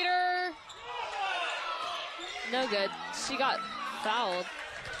 buzzer beater. No good. She got fouled.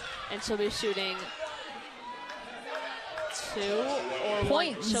 And she'll be shooting 2 or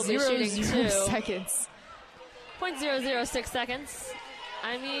 1. She'll be shooting 2 seconds. 0.006 seconds.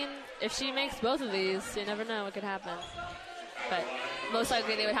 I mean, if she makes both of these, you never know what could happen. But most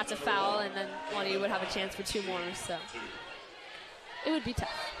likely they would have to foul, and then Juanita would have a chance for 2 more. So it would be tough.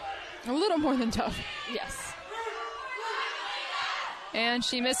 A little more than tough. Yes. And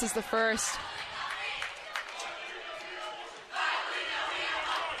she misses the first.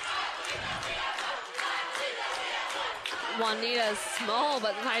 Juanita's small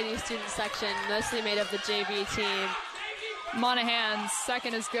but mighty student section, mostly made of the JV team. Monahan's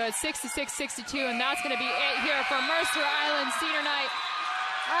second is good, 66-62, and that's going to be it here for Mercer Island Senior Night.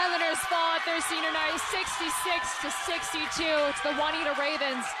 Islanders fall at their senior night, 66-62. It's the Juanita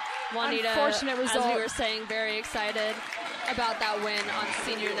Ravens. Juanita, unfortunate result. as we were saying, very excited about that win on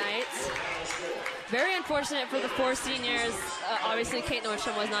senior night. Very unfortunate for the 4 seniors. Obviously, Kate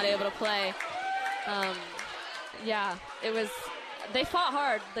Nordstrom was not able to play. They fought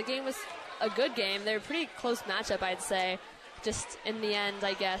hard. The game was a good game. They were a pretty close matchup, I'd say. Just in the end,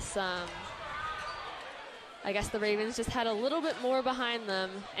 I guess the Ravens just had a little bit more behind them,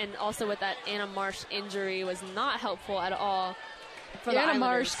 and also with that Anna Marsh injury was not helpful at all for the Anna Islanders.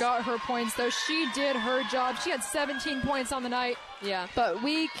 Marsh got her points, though. She did her job. She had 17 points on the night. Yeah. But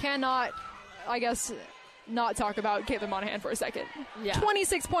we cannot, I guess, not talk about Caitlin Monahan for a second. Yeah.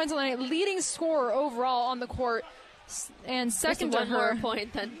 26 points on the night, leading scorer overall on the court, and second just to one her. more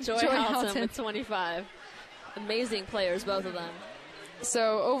point than Joy Halton with 25. Amazing players, both of them.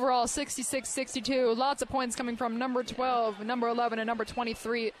 So overall, 66-62. Lots of points coming from number 12, number 11, and number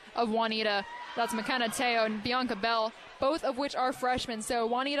 23 of Juanita. That's McKenna Teo and Bianca Bell, both of which are freshmen. So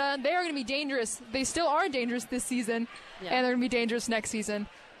Juanita, they are going to be dangerous. They still are dangerous this season, and they're going to be dangerous next season.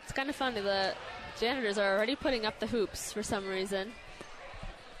 It's kind of funny. The janitors are already putting up the hoops for some reason.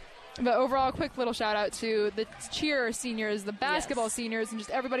 But overall, a quick little shout out to the cheer seniors, the basketball seniors, and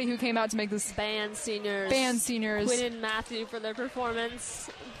just everybody who came out to make this. Band seniors. Quinn and Matthew for their performance.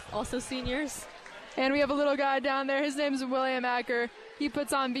 Also seniors. And we have a little guy down there. His name's William Acker. He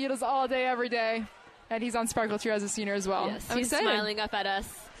puts on Beatles all day, every day. And he's on Sparkle Cheer as a senior as well. Yes, I'm he's excited. smiling up at us.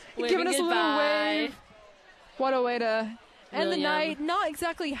 Giving us goodbye. a little wave. What a way to end the William. night. Not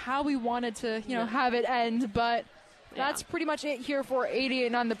exactly how we wanted to, have it end, but that's pretty much it here for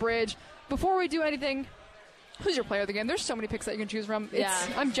 88 on the Bridge. Before we do anything, who's your player of the game? There's so many picks that you can choose from.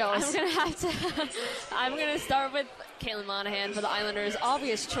 I'm jealous. I'm gonna start with Caitlin Monahan for the Islanders.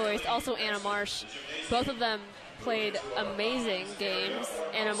 Obvious choice. Also Anna Marsh. Both of them played amazing games.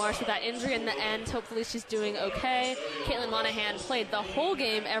 Anna Marsh with that injury in the end. Hopefully she's doing okay. Caitlin Monahan played the whole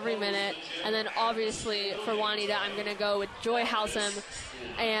game every minute. And then obviously for Juanita, I'm going to go with Joy Halsem.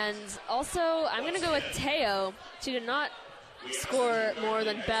 And also I'm going to go with Teo. She did not score more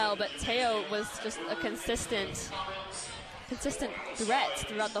than Bell, but Teo was just a consistent threat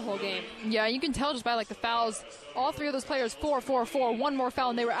throughout the whole game. Yeah, you can tell just by the fouls. All 3 of those players, 4-4-4, one more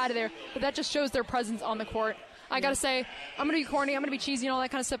foul and they were out of there. But that just shows their presence on the court. I gotta say, I'm gonna be corny, I'm gonna be cheesy and all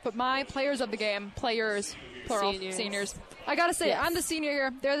that kind of stuff, but my players of the game, players, plural, seniors. I gotta say, I'm the senior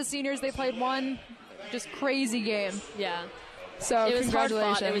here. They're the seniors. They played one just crazy game. Yeah. So it was hard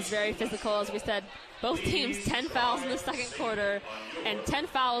congratulations. fought. It was very physical, as we said. Both teams 10 fouls in the second quarter, and 10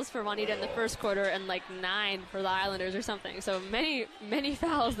 fouls for Juanita in the first quarter, and 9 for the Islanders or something. So many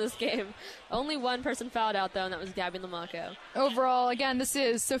fouls this game. Only one person fouled out, though, and that was Gabby Lamaco. Overall, again, this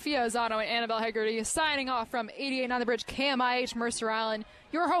is Sophia Ozano and Annabelle Hegarty signing off from 88 on the Bridge, KMIH, Mercer Island.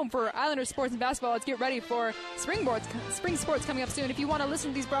 Your home for Islanders sports and basketball. Let's get ready for spring sports coming up soon. If you want to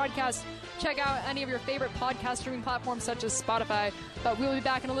listen to these broadcasts, check out any of your favorite podcast streaming platforms such as Spotify. But we'll be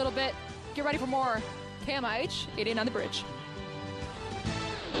back in a little bit. Get ready for more KMIH 88 on the Bridge.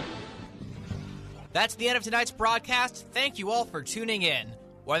 That's the end of tonight's broadcast. Thank you all for tuning in.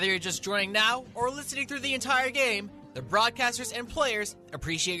 Whether you're just joining now or listening through the entire game, the broadcasters and players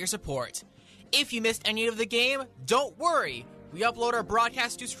appreciate your support. If you missed any of the game, don't worry. We upload our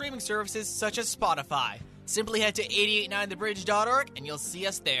broadcast to streaming services such as Spotify. Simply head to 889thebridge.org and you'll see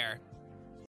us there.